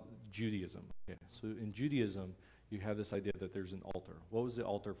about Judaism. Okay. So in Judaism, you have this idea that there's an altar. What was the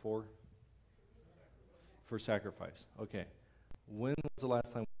altar for? For sacrifice. Okay. When was the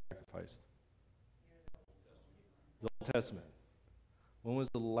last time we sacrificed? The Old Testament. When was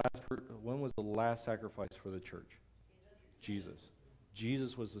the last sacrifice for the church? Jesus.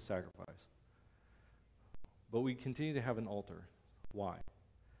 Jesus was the sacrifice. But we continue to have an altar. Why?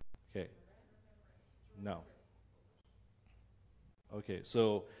 Okay. No. Okay,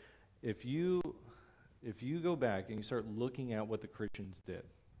 so if you go back and you start looking at what the Christians did,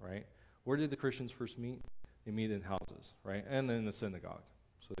 right? Where did the Christians first meet? They meet in houses, right? And then the synagogue,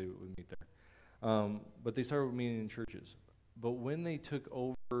 so they would meet there. But they started meeting in churches. But when they took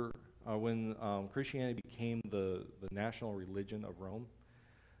over, when Christianity became the national religion of Rome,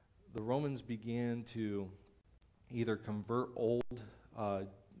 the Romans began to either convert old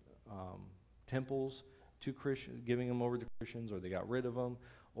temples to Christian, giving them over to Christians, or they got rid of them,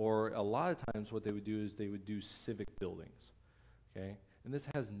 or a lot of times what they would do is they would do civic buildings, okay? And this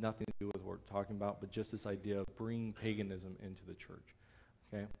has nothing to do with what we're talking about, but just this idea of bringing paganism into the church,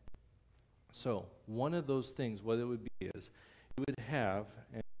 okay? So one of those things, what it would be is, you would have,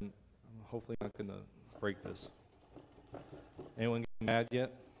 and I'm hopefully not going to break this. Anyone get mad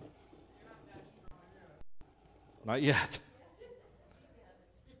yet? Not yet.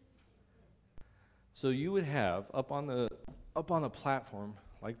 So you would have up on a platform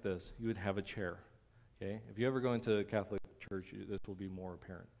like this, you would have a chair. Okay? If you ever go into a Catholic church, this will be more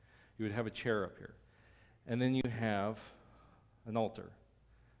apparent. You would have a chair up here. And then you have an altar.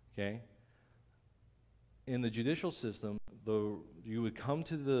 Okay? In the judicial system, you would come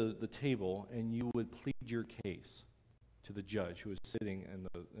to the table and you would plead your case to the judge who is sitting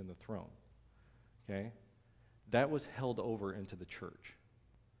in the throne. Okay? That was held over into the church.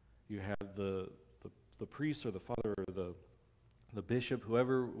 You have the priest or the father or the bishop,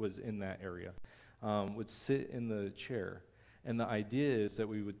 whoever was in that area, would sit in the chair. And the idea is that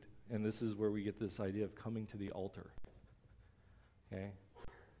we would, and this is where we get this idea of coming to the altar. Okay?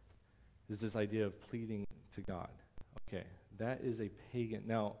 Is this idea of pleading to God. Okay, that is a pagan.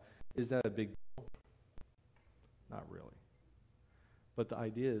 Now, is that a big deal? Not really. But the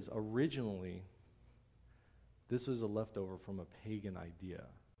idea is originally, this was a leftover from a pagan idea.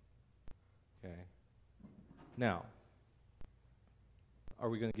 Okay? Now, are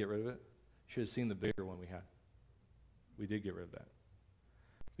we going to get rid of it? Should have seen the bigger one we had. We did get rid of that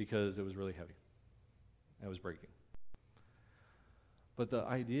because it was really heavy and it was breaking. But the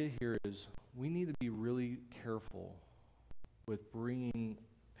idea here is we need to be really careful with bringing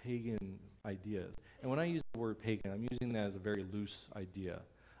pagan ideas. And when I use the word pagan, I'm using that as a very loose idea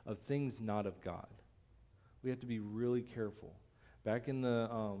of things not of God. We have to be really careful. Back in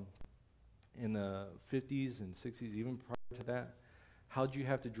the 50s and 60s, even prior to that, how'd you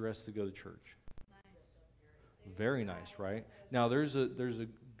have to dress to go to church? Very nice, right? Now there's a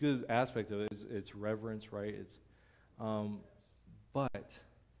good aspect of it. It's reverence, right? It's but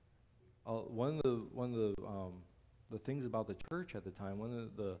one of the things about the church at the time, one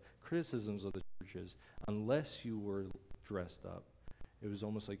of the criticisms of the church is, unless you were dressed up, it was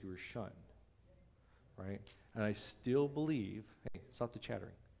almost like you were shunned, right? And I still believe, hey, stop the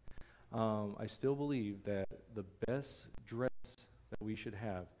chattering. I still believe that the best dress that we should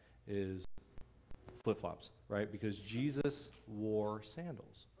have is flip-flops, right? Because Jesus wore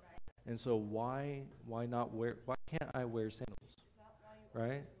sandals. And so why can't I wear sandals?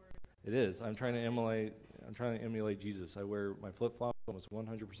 Right? It is. I'm trying to emulate Jesus. I wear my flip-flops almost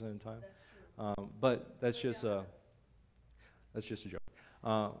 100% of the time. But that's just a joke.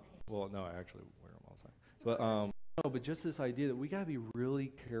 Well, no, I actually wear them all the time. But but just this idea that we got to be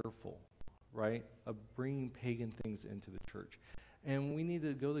really careful, right, of bringing pagan things into the church. And we need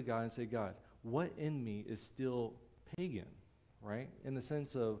to go to God and say, God, what in me is still pagan, right? In the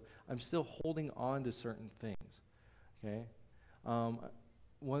sense of I'm still holding on to certain things, okay?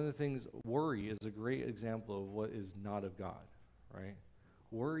 One of the things, worry is a great example of what is not of God, right?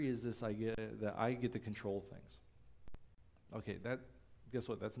 Worry is this idea that I get to control things. Okay, guess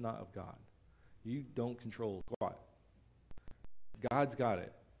what? That's not of God. You don't control God. God's got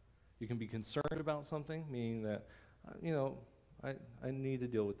it. You can be concerned about something, meaning that, I need to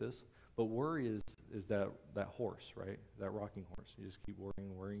deal with this. But worry is that horse, right? That rocking horse. You just keep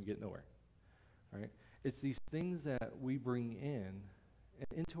worrying, and get nowhere, right? It's these things that we bring in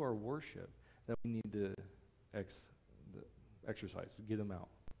and into our worship that we need to exercise, to get them out,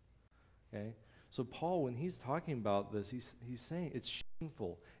 okay? So Paul, when he's talking about this, he's saying it's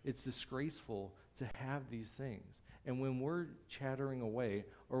shameful, it's disgraceful to have these things. And when we're chattering away,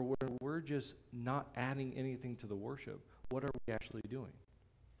 or when we're just not adding anything to the worship, what are we actually doing?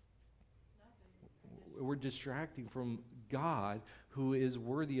 We're distracting from God, who is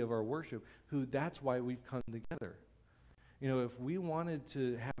worthy of our worship, that's why we've come together. If we wanted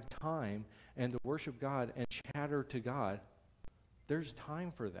to have time and to worship God and chatter to God, there's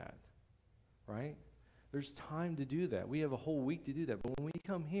time for that, right? There's time to do that. We have a whole week to do that. But when we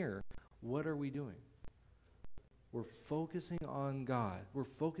come here, what are we doing? We're focusing on God. We're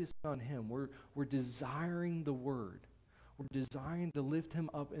focusing on Him. We're desiring the Word. We're desiring to lift Him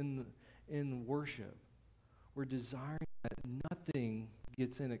up in worship. We're desiring that nothing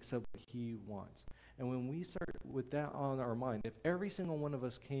gets in except what He wants. And when we start with that on our mind, if every single one of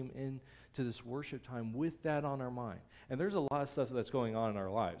us came in to this worship time with that on our mind, and there's a lot of stuff that's going on in our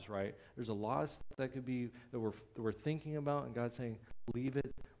lives, right? There's a lot of stuff that could be that we're thinking about, and God's saying, leave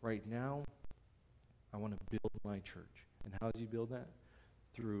it right now. I want to build my church. And how does he build that?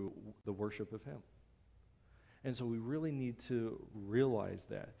 Through the worship of him. And so we really need to realize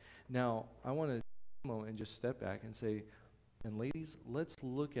that. Now, I want to take a moment and just step back and say, and ladies, let's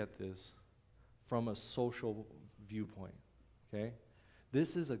look at this from a social viewpoint, okay?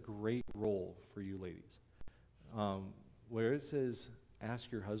 This is a great role for you ladies. Where it says,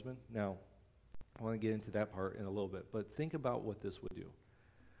 ask your husband. Now, I want to get into that part in a little bit, but think about what this would do.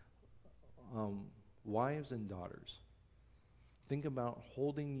 Wives and daughters, think about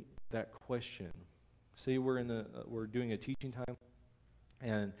holding that question. Say we're doing a teaching time,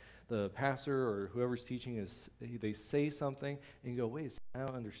 and the pastor or whoever's teaching they say something, and you go, wait, I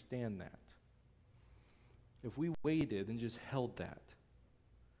don't understand that. If we waited and just held that,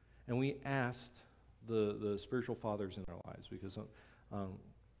 and we asked the spiritual fathers in our lives, because some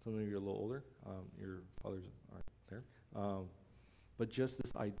of you are a little older, your fathers aren't there, but just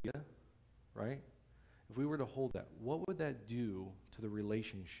this idea, right? If we were to hold that, what would that do to the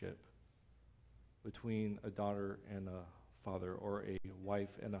relationship between a daughter and a father, or a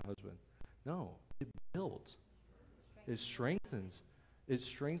wife and a husband? No, it builds. It strengthens. It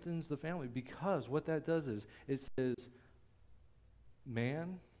strengthens the family, because what that does is it says,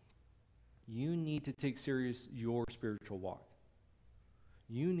 man, you need to take serious your spiritual walk.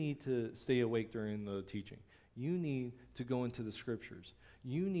 You need to stay awake during the teaching. You need to go into the scriptures.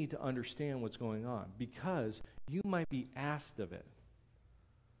 You need to understand what's going on, because you might be asked of it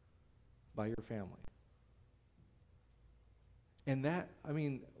by your family. And that, I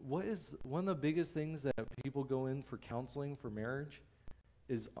mean, what is one of the biggest things that people go in for counseling for marriage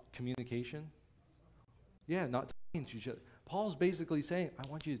is communication? Yeah, not talking to each other. Paul's basically saying, I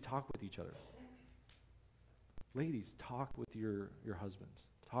want you to talk with each other. Ladies, talk with your husbands.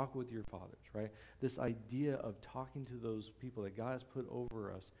 Talk with your fathers, right? This idea of talking to those people that God has put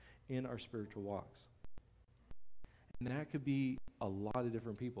over us in our spiritual walks. And that could be a lot of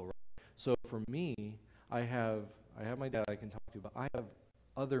different people, right? So for me, I have my dad I can talk to, but I have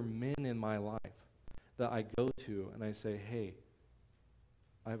other men in my life that I go to and I say, hey,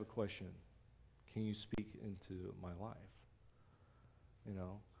 I have a question. Can you speak into my life? You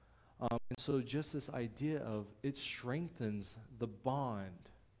know? And so just this idea of it strengthens the bond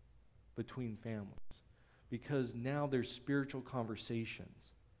between families, because now there's spiritual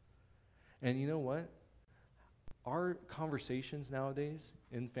conversations. And you know what? Our conversations nowadays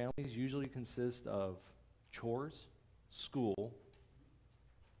in families usually consist of chores, school,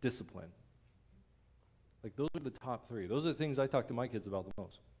 discipline. Like, those are the top three. Those are the things I talk to my kids about the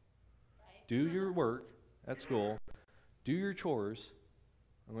most. Right? Do your work at school, do your chores,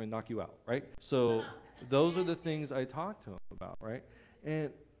 I'm going to knock you out, right? So those are the things I talk to them about, right?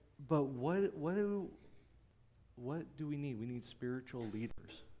 But what do we need? We need spiritual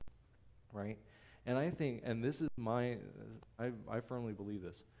leaders, right? And I think, and this is I firmly believe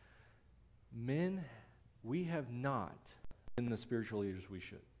this. Men, we have not been the spiritual leaders we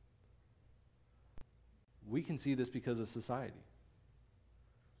should. We can see this because of society.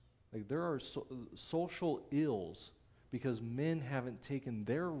 Like, there are social ills because men haven't taken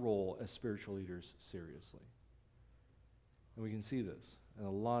their role as spiritual leaders seriously. And we can see this in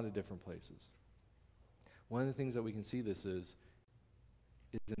a lot of different places. One of the things that we can see this is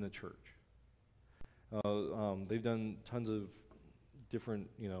in the church. They've done tons of different,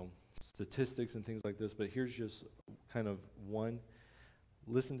 statistics and things like this, but here's just kind of one.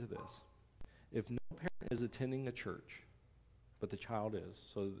 Listen to this. If no parent is attending a church, but the child is,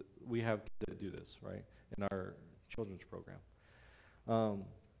 so we have kids that do this, right, in our children's program,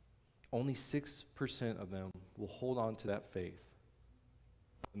 only 6% of them will hold on to that faith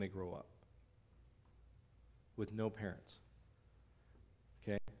when they grow up with no parents.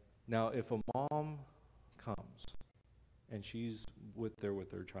 Okay? Now, if a mom comes and she's with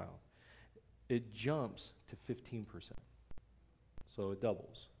their child, it jumps to 15%. So it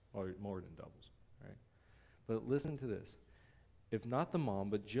doubles, or more than doubles, right? But listen to this. If not the mom,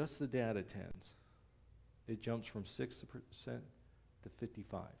 but just the dad attends, it jumps from 6% to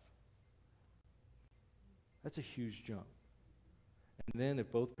 55%. That's a huge jump. And then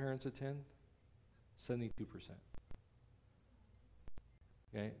if both parents attend, 72%.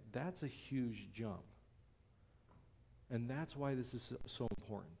 Okay? That's a huge jump. And that's why this is so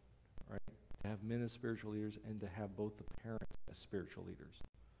important, right? To have men as spiritual leaders and to have both the parents as spiritual leaders.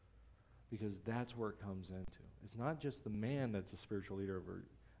 Because that's where it comes into. It's not just the man that's a spiritual leader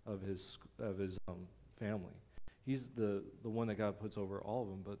of his family. He's the one that God puts over all of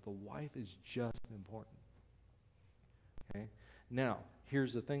them, but the wife is just important. Okay? Now,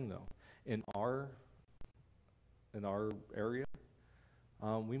 here's the thing though. In our area,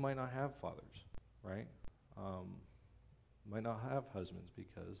 we might not have fathers, right? Might not have husbands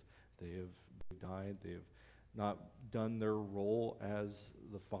because they've died, they've not done their role as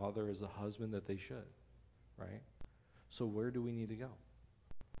the father, as the husband that they should, right? So where do we need to go?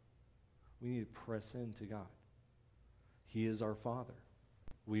 We need to press into God. He is our Father.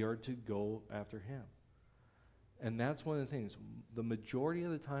 We are to go after Him. And that's one of the things. The majority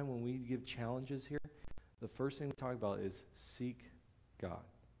of the time when we give challenges here, the first thing we talk about is seek God.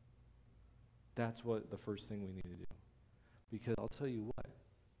 That's what the first thing we need to do. Because I'll tell you what,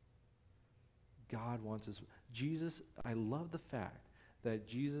 God wants us. Jesus, I love the fact that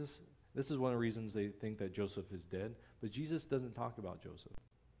Jesus, this is one of the reasons they think that Joseph is dead, but Jesus doesn't talk about Joseph.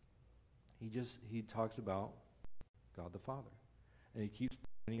 He talks about God the Father. And he keeps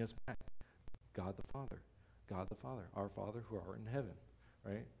pointing us back. God the Father. God the Father. Our Father who art in heaven.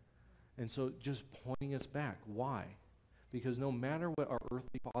 Right? And so just pointing us back. Why? Because no matter what our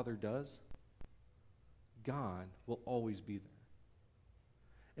earthly father does, God will always be there.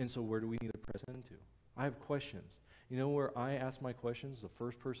 And so where do we need to press into? I have questions. You know where I ask my questions? The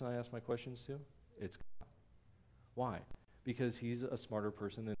first person I ask my questions to? It's God. Why? Because he's a smarter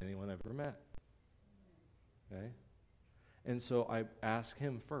person than anyone I've ever met. Okay? And so I ask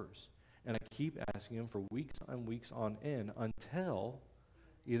him first. And I keep asking him for weeks and weeks on end until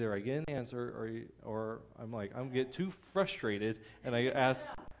either I get an answer or I'm get too frustrated and I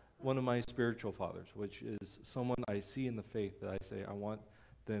ask one of my spiritual fathers, which is someone I see in the faith that I say I want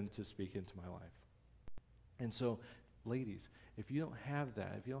them to speak into my life. And so, ladies, if you don't have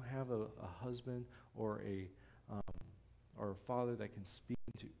that, if you don't have a husband or a father that can speak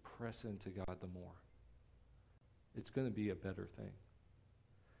to, press into God the more, it's going to be a better thing.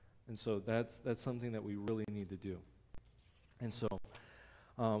 And so that's something that we really need to do. And so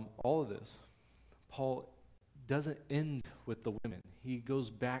all of this, Paul doesn't end with the women. He goes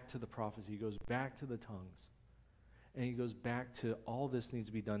back to the prophecy. He goes back to the tongues. And he goes back to all this needs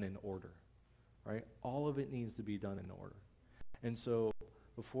to be done in order. Right? All of it needs to be done in order. And so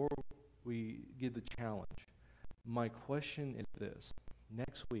before we give the challenge, my question is this.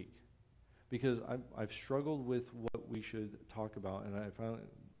 Next week, because I've struggled with what we should talk about, and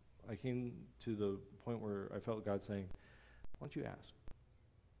I came to the point where I felt God saying, why don't you ask?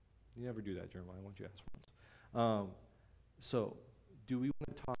 You never do that, Jeremiah. Why don't you ask once? So, do we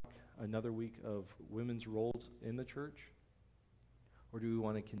want to talk another week of women's roles in the church? Or do we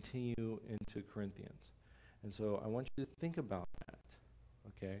want to continue into Corinthians? And so I want you to think about that,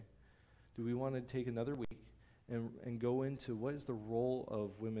 okay? Do we want to take another week and go into what is the role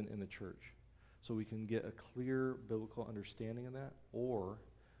of women in the church so we can get a clear biblical understanding of that? Or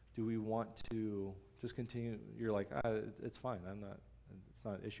do we want to just continue? You're like, it's fine. It's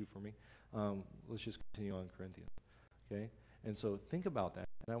not an issue for me. Let's just continue on Corinthians, okay? And so think about that,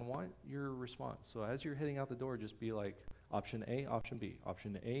 and I want your response. So as you're heading out the door, just be like, option A, option B.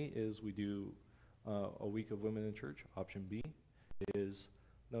 Option A is we do a week of women in church. Option B is,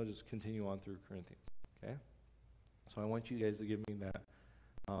 no, just continue on through Corinthians, okay? So I want you guys to give me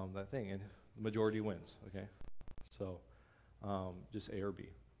that thing, and the majority wins, okay? So just A or B,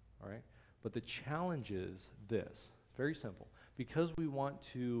 all right? But the challenge is this, very simple. Because we want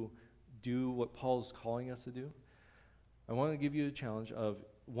to do what Paul's calling us to do, I want to give you a challenge of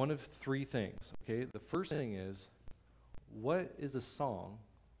one of three things, okay? The first thing is, what is a song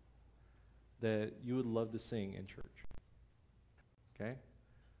that you would love to sing in church? Okay?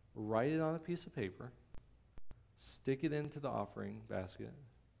 Write it on a piece of paper, stick it into the offering basket,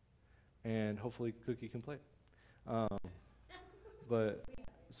 and hopefully Cookie can play it. But,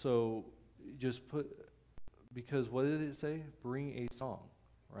 so, just because what did it say? Bring a song,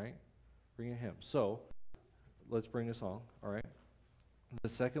 right? Bring a hymn. So, let's bring a song, all right? The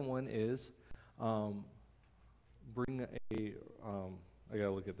second one is bring I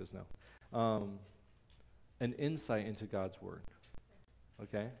gotta look at this now, an insight into God's Word,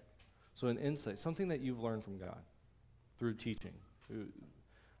 okay? So an insight, something that you've learned from God through teaching.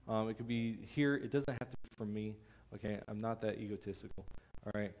 It could be here, it doesn't have to be from me, okay? I'm not that egotistical,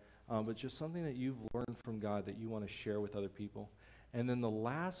 all right? But just something that you've learned from God that you want to share with other people. And then the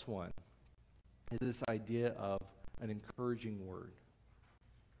last one is this idea of an encouraging word.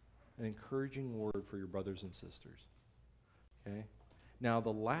 An encouraging word for your brothers and sisters. Okay? Now,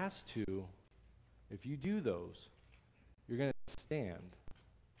 the last two, if you do those, you're going to stand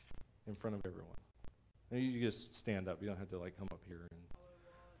in front of everyone. And you just stand up. You don't have to, come up here.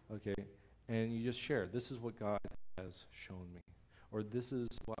 okay? And you just share, this is what God has shown me, or this is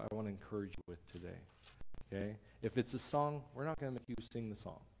what I want to encourage you with today, okay? If it's a song, we're not going to make you sing the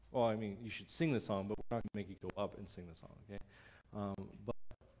song. Well, I mean, you should sing the song, but we're not going to make you go up and sing the song, okay? But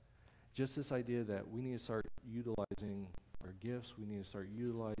just this idea that we need to start utilizing our gifts, we need to start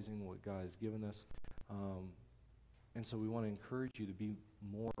utilizing what God has given us, and so we want to encourage you to be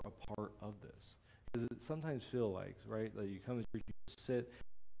more a part of this. Because it sometimes feels like, right, that you come to church, you sit,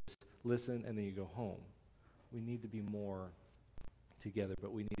 listen, and then you go home. We need to be more together,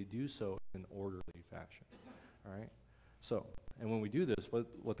 but we need to do so in an orderly fashion, all right? So, and when we do this,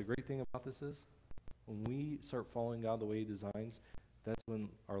 what the great thing about this is, when we start following God the way He designs, that's when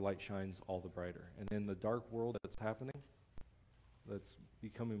our light shines all the brighter. And in the dark world that's happening, that's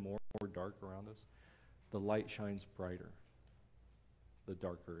becoming more and more dark around us, the light shines brighter the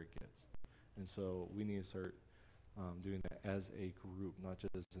darker it gets. And so we need to start doing that as a group, not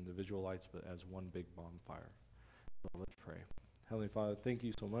just as individual lights, but as one big bonfire. So let's pray. Heavenly Father, thank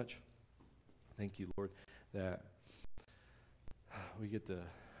you so much. Thank you, Lord, that we get to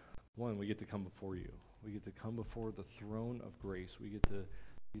come before you. We get to come before the throne of grace. We get to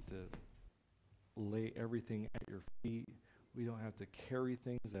lay everything at your feet. We don't have to carry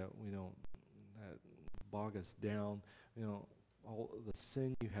things that bog us down. You know, all the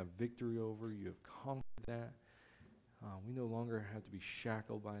sin you have victory over, you have conquered that. We no longer have to be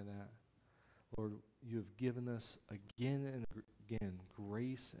shackled by that. Lord, you have given us again and again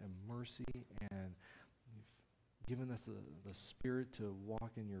grace and mercy, and you've given us the Spirit to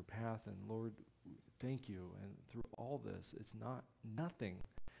walk in your path. And Lord, thank you. And through all this, it's not nothing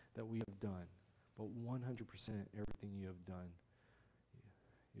that we have done, but 100% everything you have done.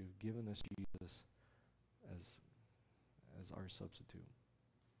 You've given us Jesus as our substitute.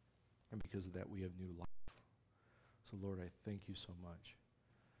 And because of that, we have new life. So Lord, I thank you so much.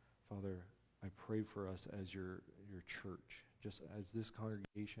 Father, I pray for us as your church, just as this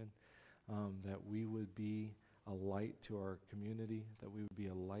congregation, that we would be a light to our community, that we would be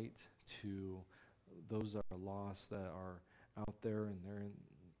a light to those that are lost, that are out there and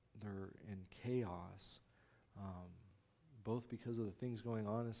they're in chaos, both because of the things going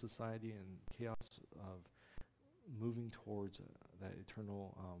on in society and chaos of moving towards that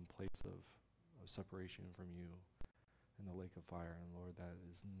eternal place of separation from you in the lake of fire. And Lord,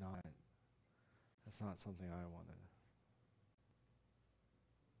 that's not something I want to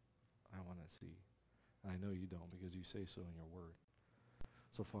see. And I know you don't, because you say so in your word.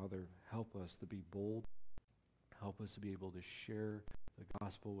 So Father, help us to be bold. Help us to be able to share the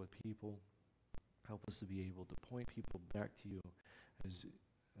gospel with people. Help us to be able to point people back to you as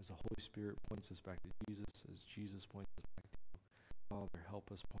the Holy Spirit points us back to Jesus, as Jesus points us back to you. Father,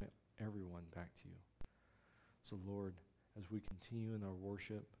 help us point everyone back to you. So Lord, as we continue in our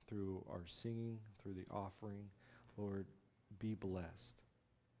worship, through our singing, through the offering, Lord, be blessed.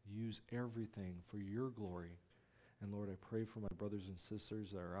 Use everything for your glory. And Lord, I pray for my brothers and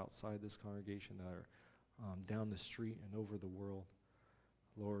sisters that are outside this congregation, that are down the street and over the world.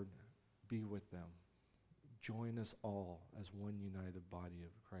 Lord, be with them. Join us all as one united body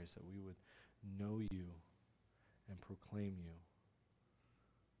of Christ, that we would know you and proclaim you,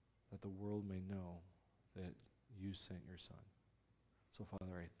 that the world may know that you sent your Son. So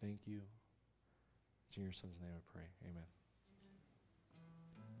Father, I thank you. It's in your Son's name I pray. Amen.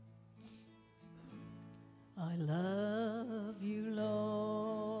 I love you,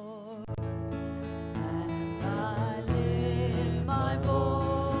 Lord, and I lift my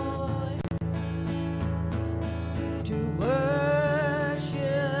voice to worship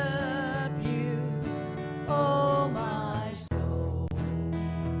you, oh my soul,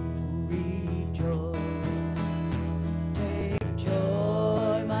 rejoice. Take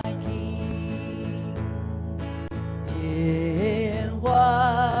joy, my King, in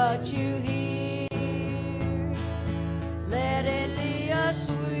what you hear. Let it lead us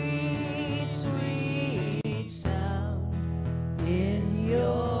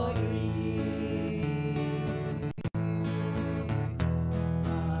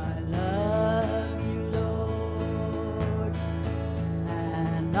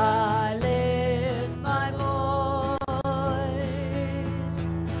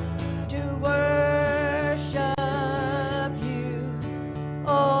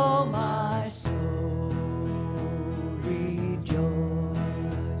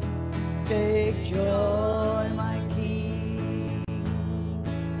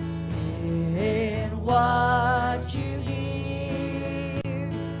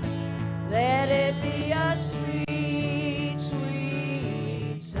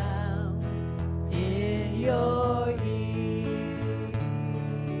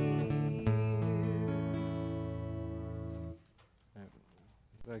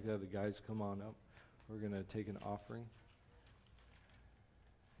I could have the guys come on up. We're going to take an offering.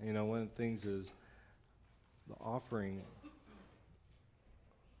 And, you know, one of the things is the offering,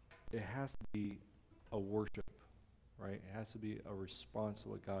 it has to be a worship, right? It has to be a response to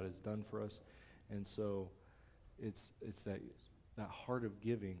what God has done for us. And so it's that heart of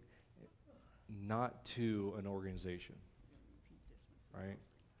giving, not to an organization, right?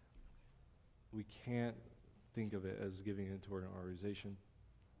 We can't think of it as giving it to an organization.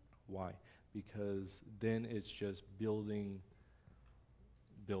 Why? Because then it's just building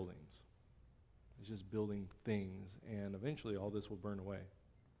buildings. It's just building things, and eventually all this will burn away.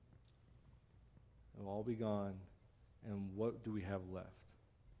 It'll all be gone, and what do we have left?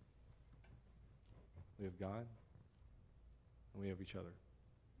 We have God, and we have each other.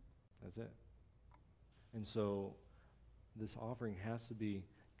 That's it. And so this offering has to be,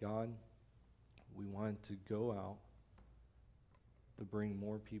 God, we want to go out to bring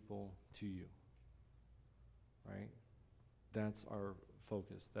more people to you, right? That's our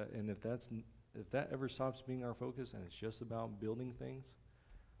focus. And if that ever stops being our focus and it's just about building things,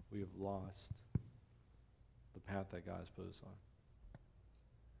 we have lost the path that God has put us on.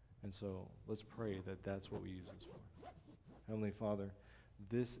 And so let's pray that that's what we use this for. Heavenly Father,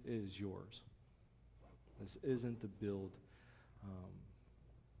 this is yours. This isn't to build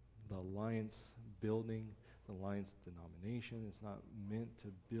the Alliance building, the Alliance denomination. It's not meant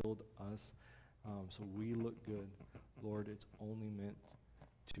to build us so we look good. Lord, it's only meant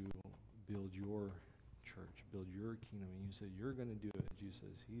to build your church, build your kingdom. And you said you're going to do it. Jesus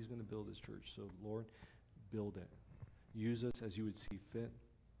says he's going to build his church. So, Lord, build it. Use us as you would see fit.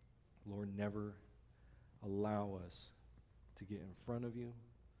 Lord, never allow us to get in front of you,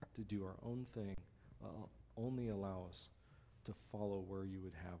 to do our own thing. Only allow us to follow where you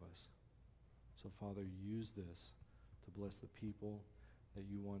would have us. So, Father, use this to bless the people that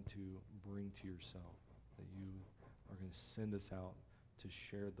you want to bring to yourself, that you are going to send us out to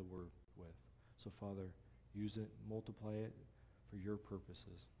share the word with. So, Father, use it, multiply it for your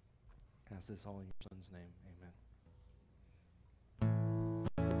purposes. Ask this all in your Son's name. Amen.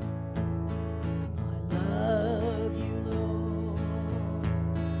 I love you, Lord.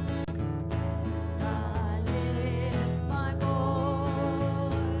 I lift my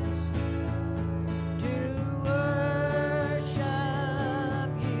voice to worship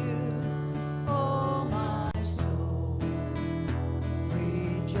you, oh my soul.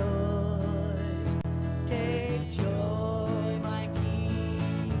 Rejoice, take joy, my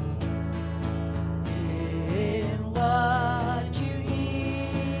King, in what you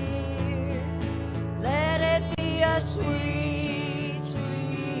hear. Let it be a sweet,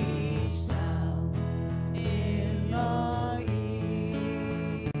 sweet sound in your ear.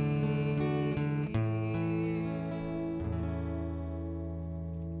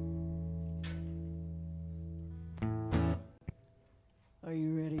 Are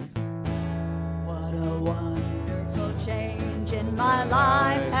you ready? What a wonderful change in my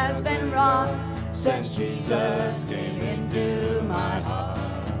life has been wrought since Jesus came into my heart.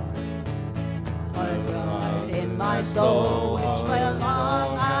 A pride in my soul which was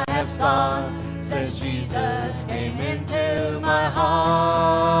long I have sought since Jesus came into my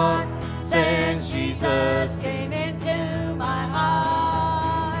heart. Since Jesus came into my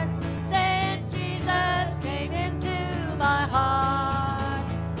heart. Since Jesus came into my heart.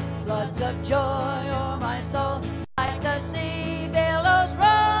 Floods of joy o'er my soul like the sea billows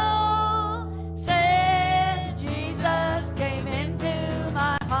roll. Since Jesus came into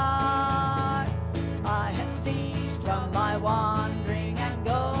my heart, I have ceased from my wandering and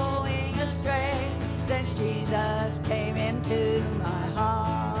going astray. Since Jesus came into my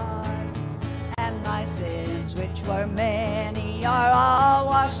heart, and my sins, which were many, are all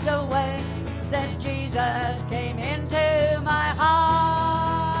washed away. Since Jesus came into my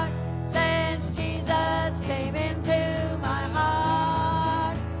heart. Since Jesus came into my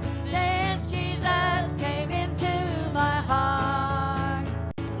heart. Since Jesus came into my heart.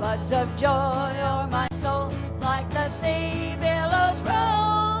 Floods of joy o'er my soul like the sea billows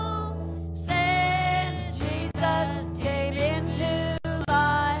roll. Since Jesus came into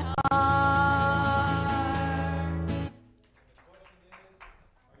my heart.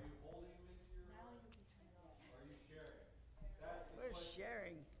 We're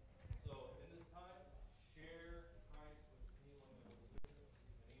sharing. So in this time, share Christ with anyone who is listening,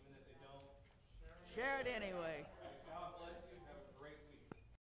 and even if they don't, Share it anyway.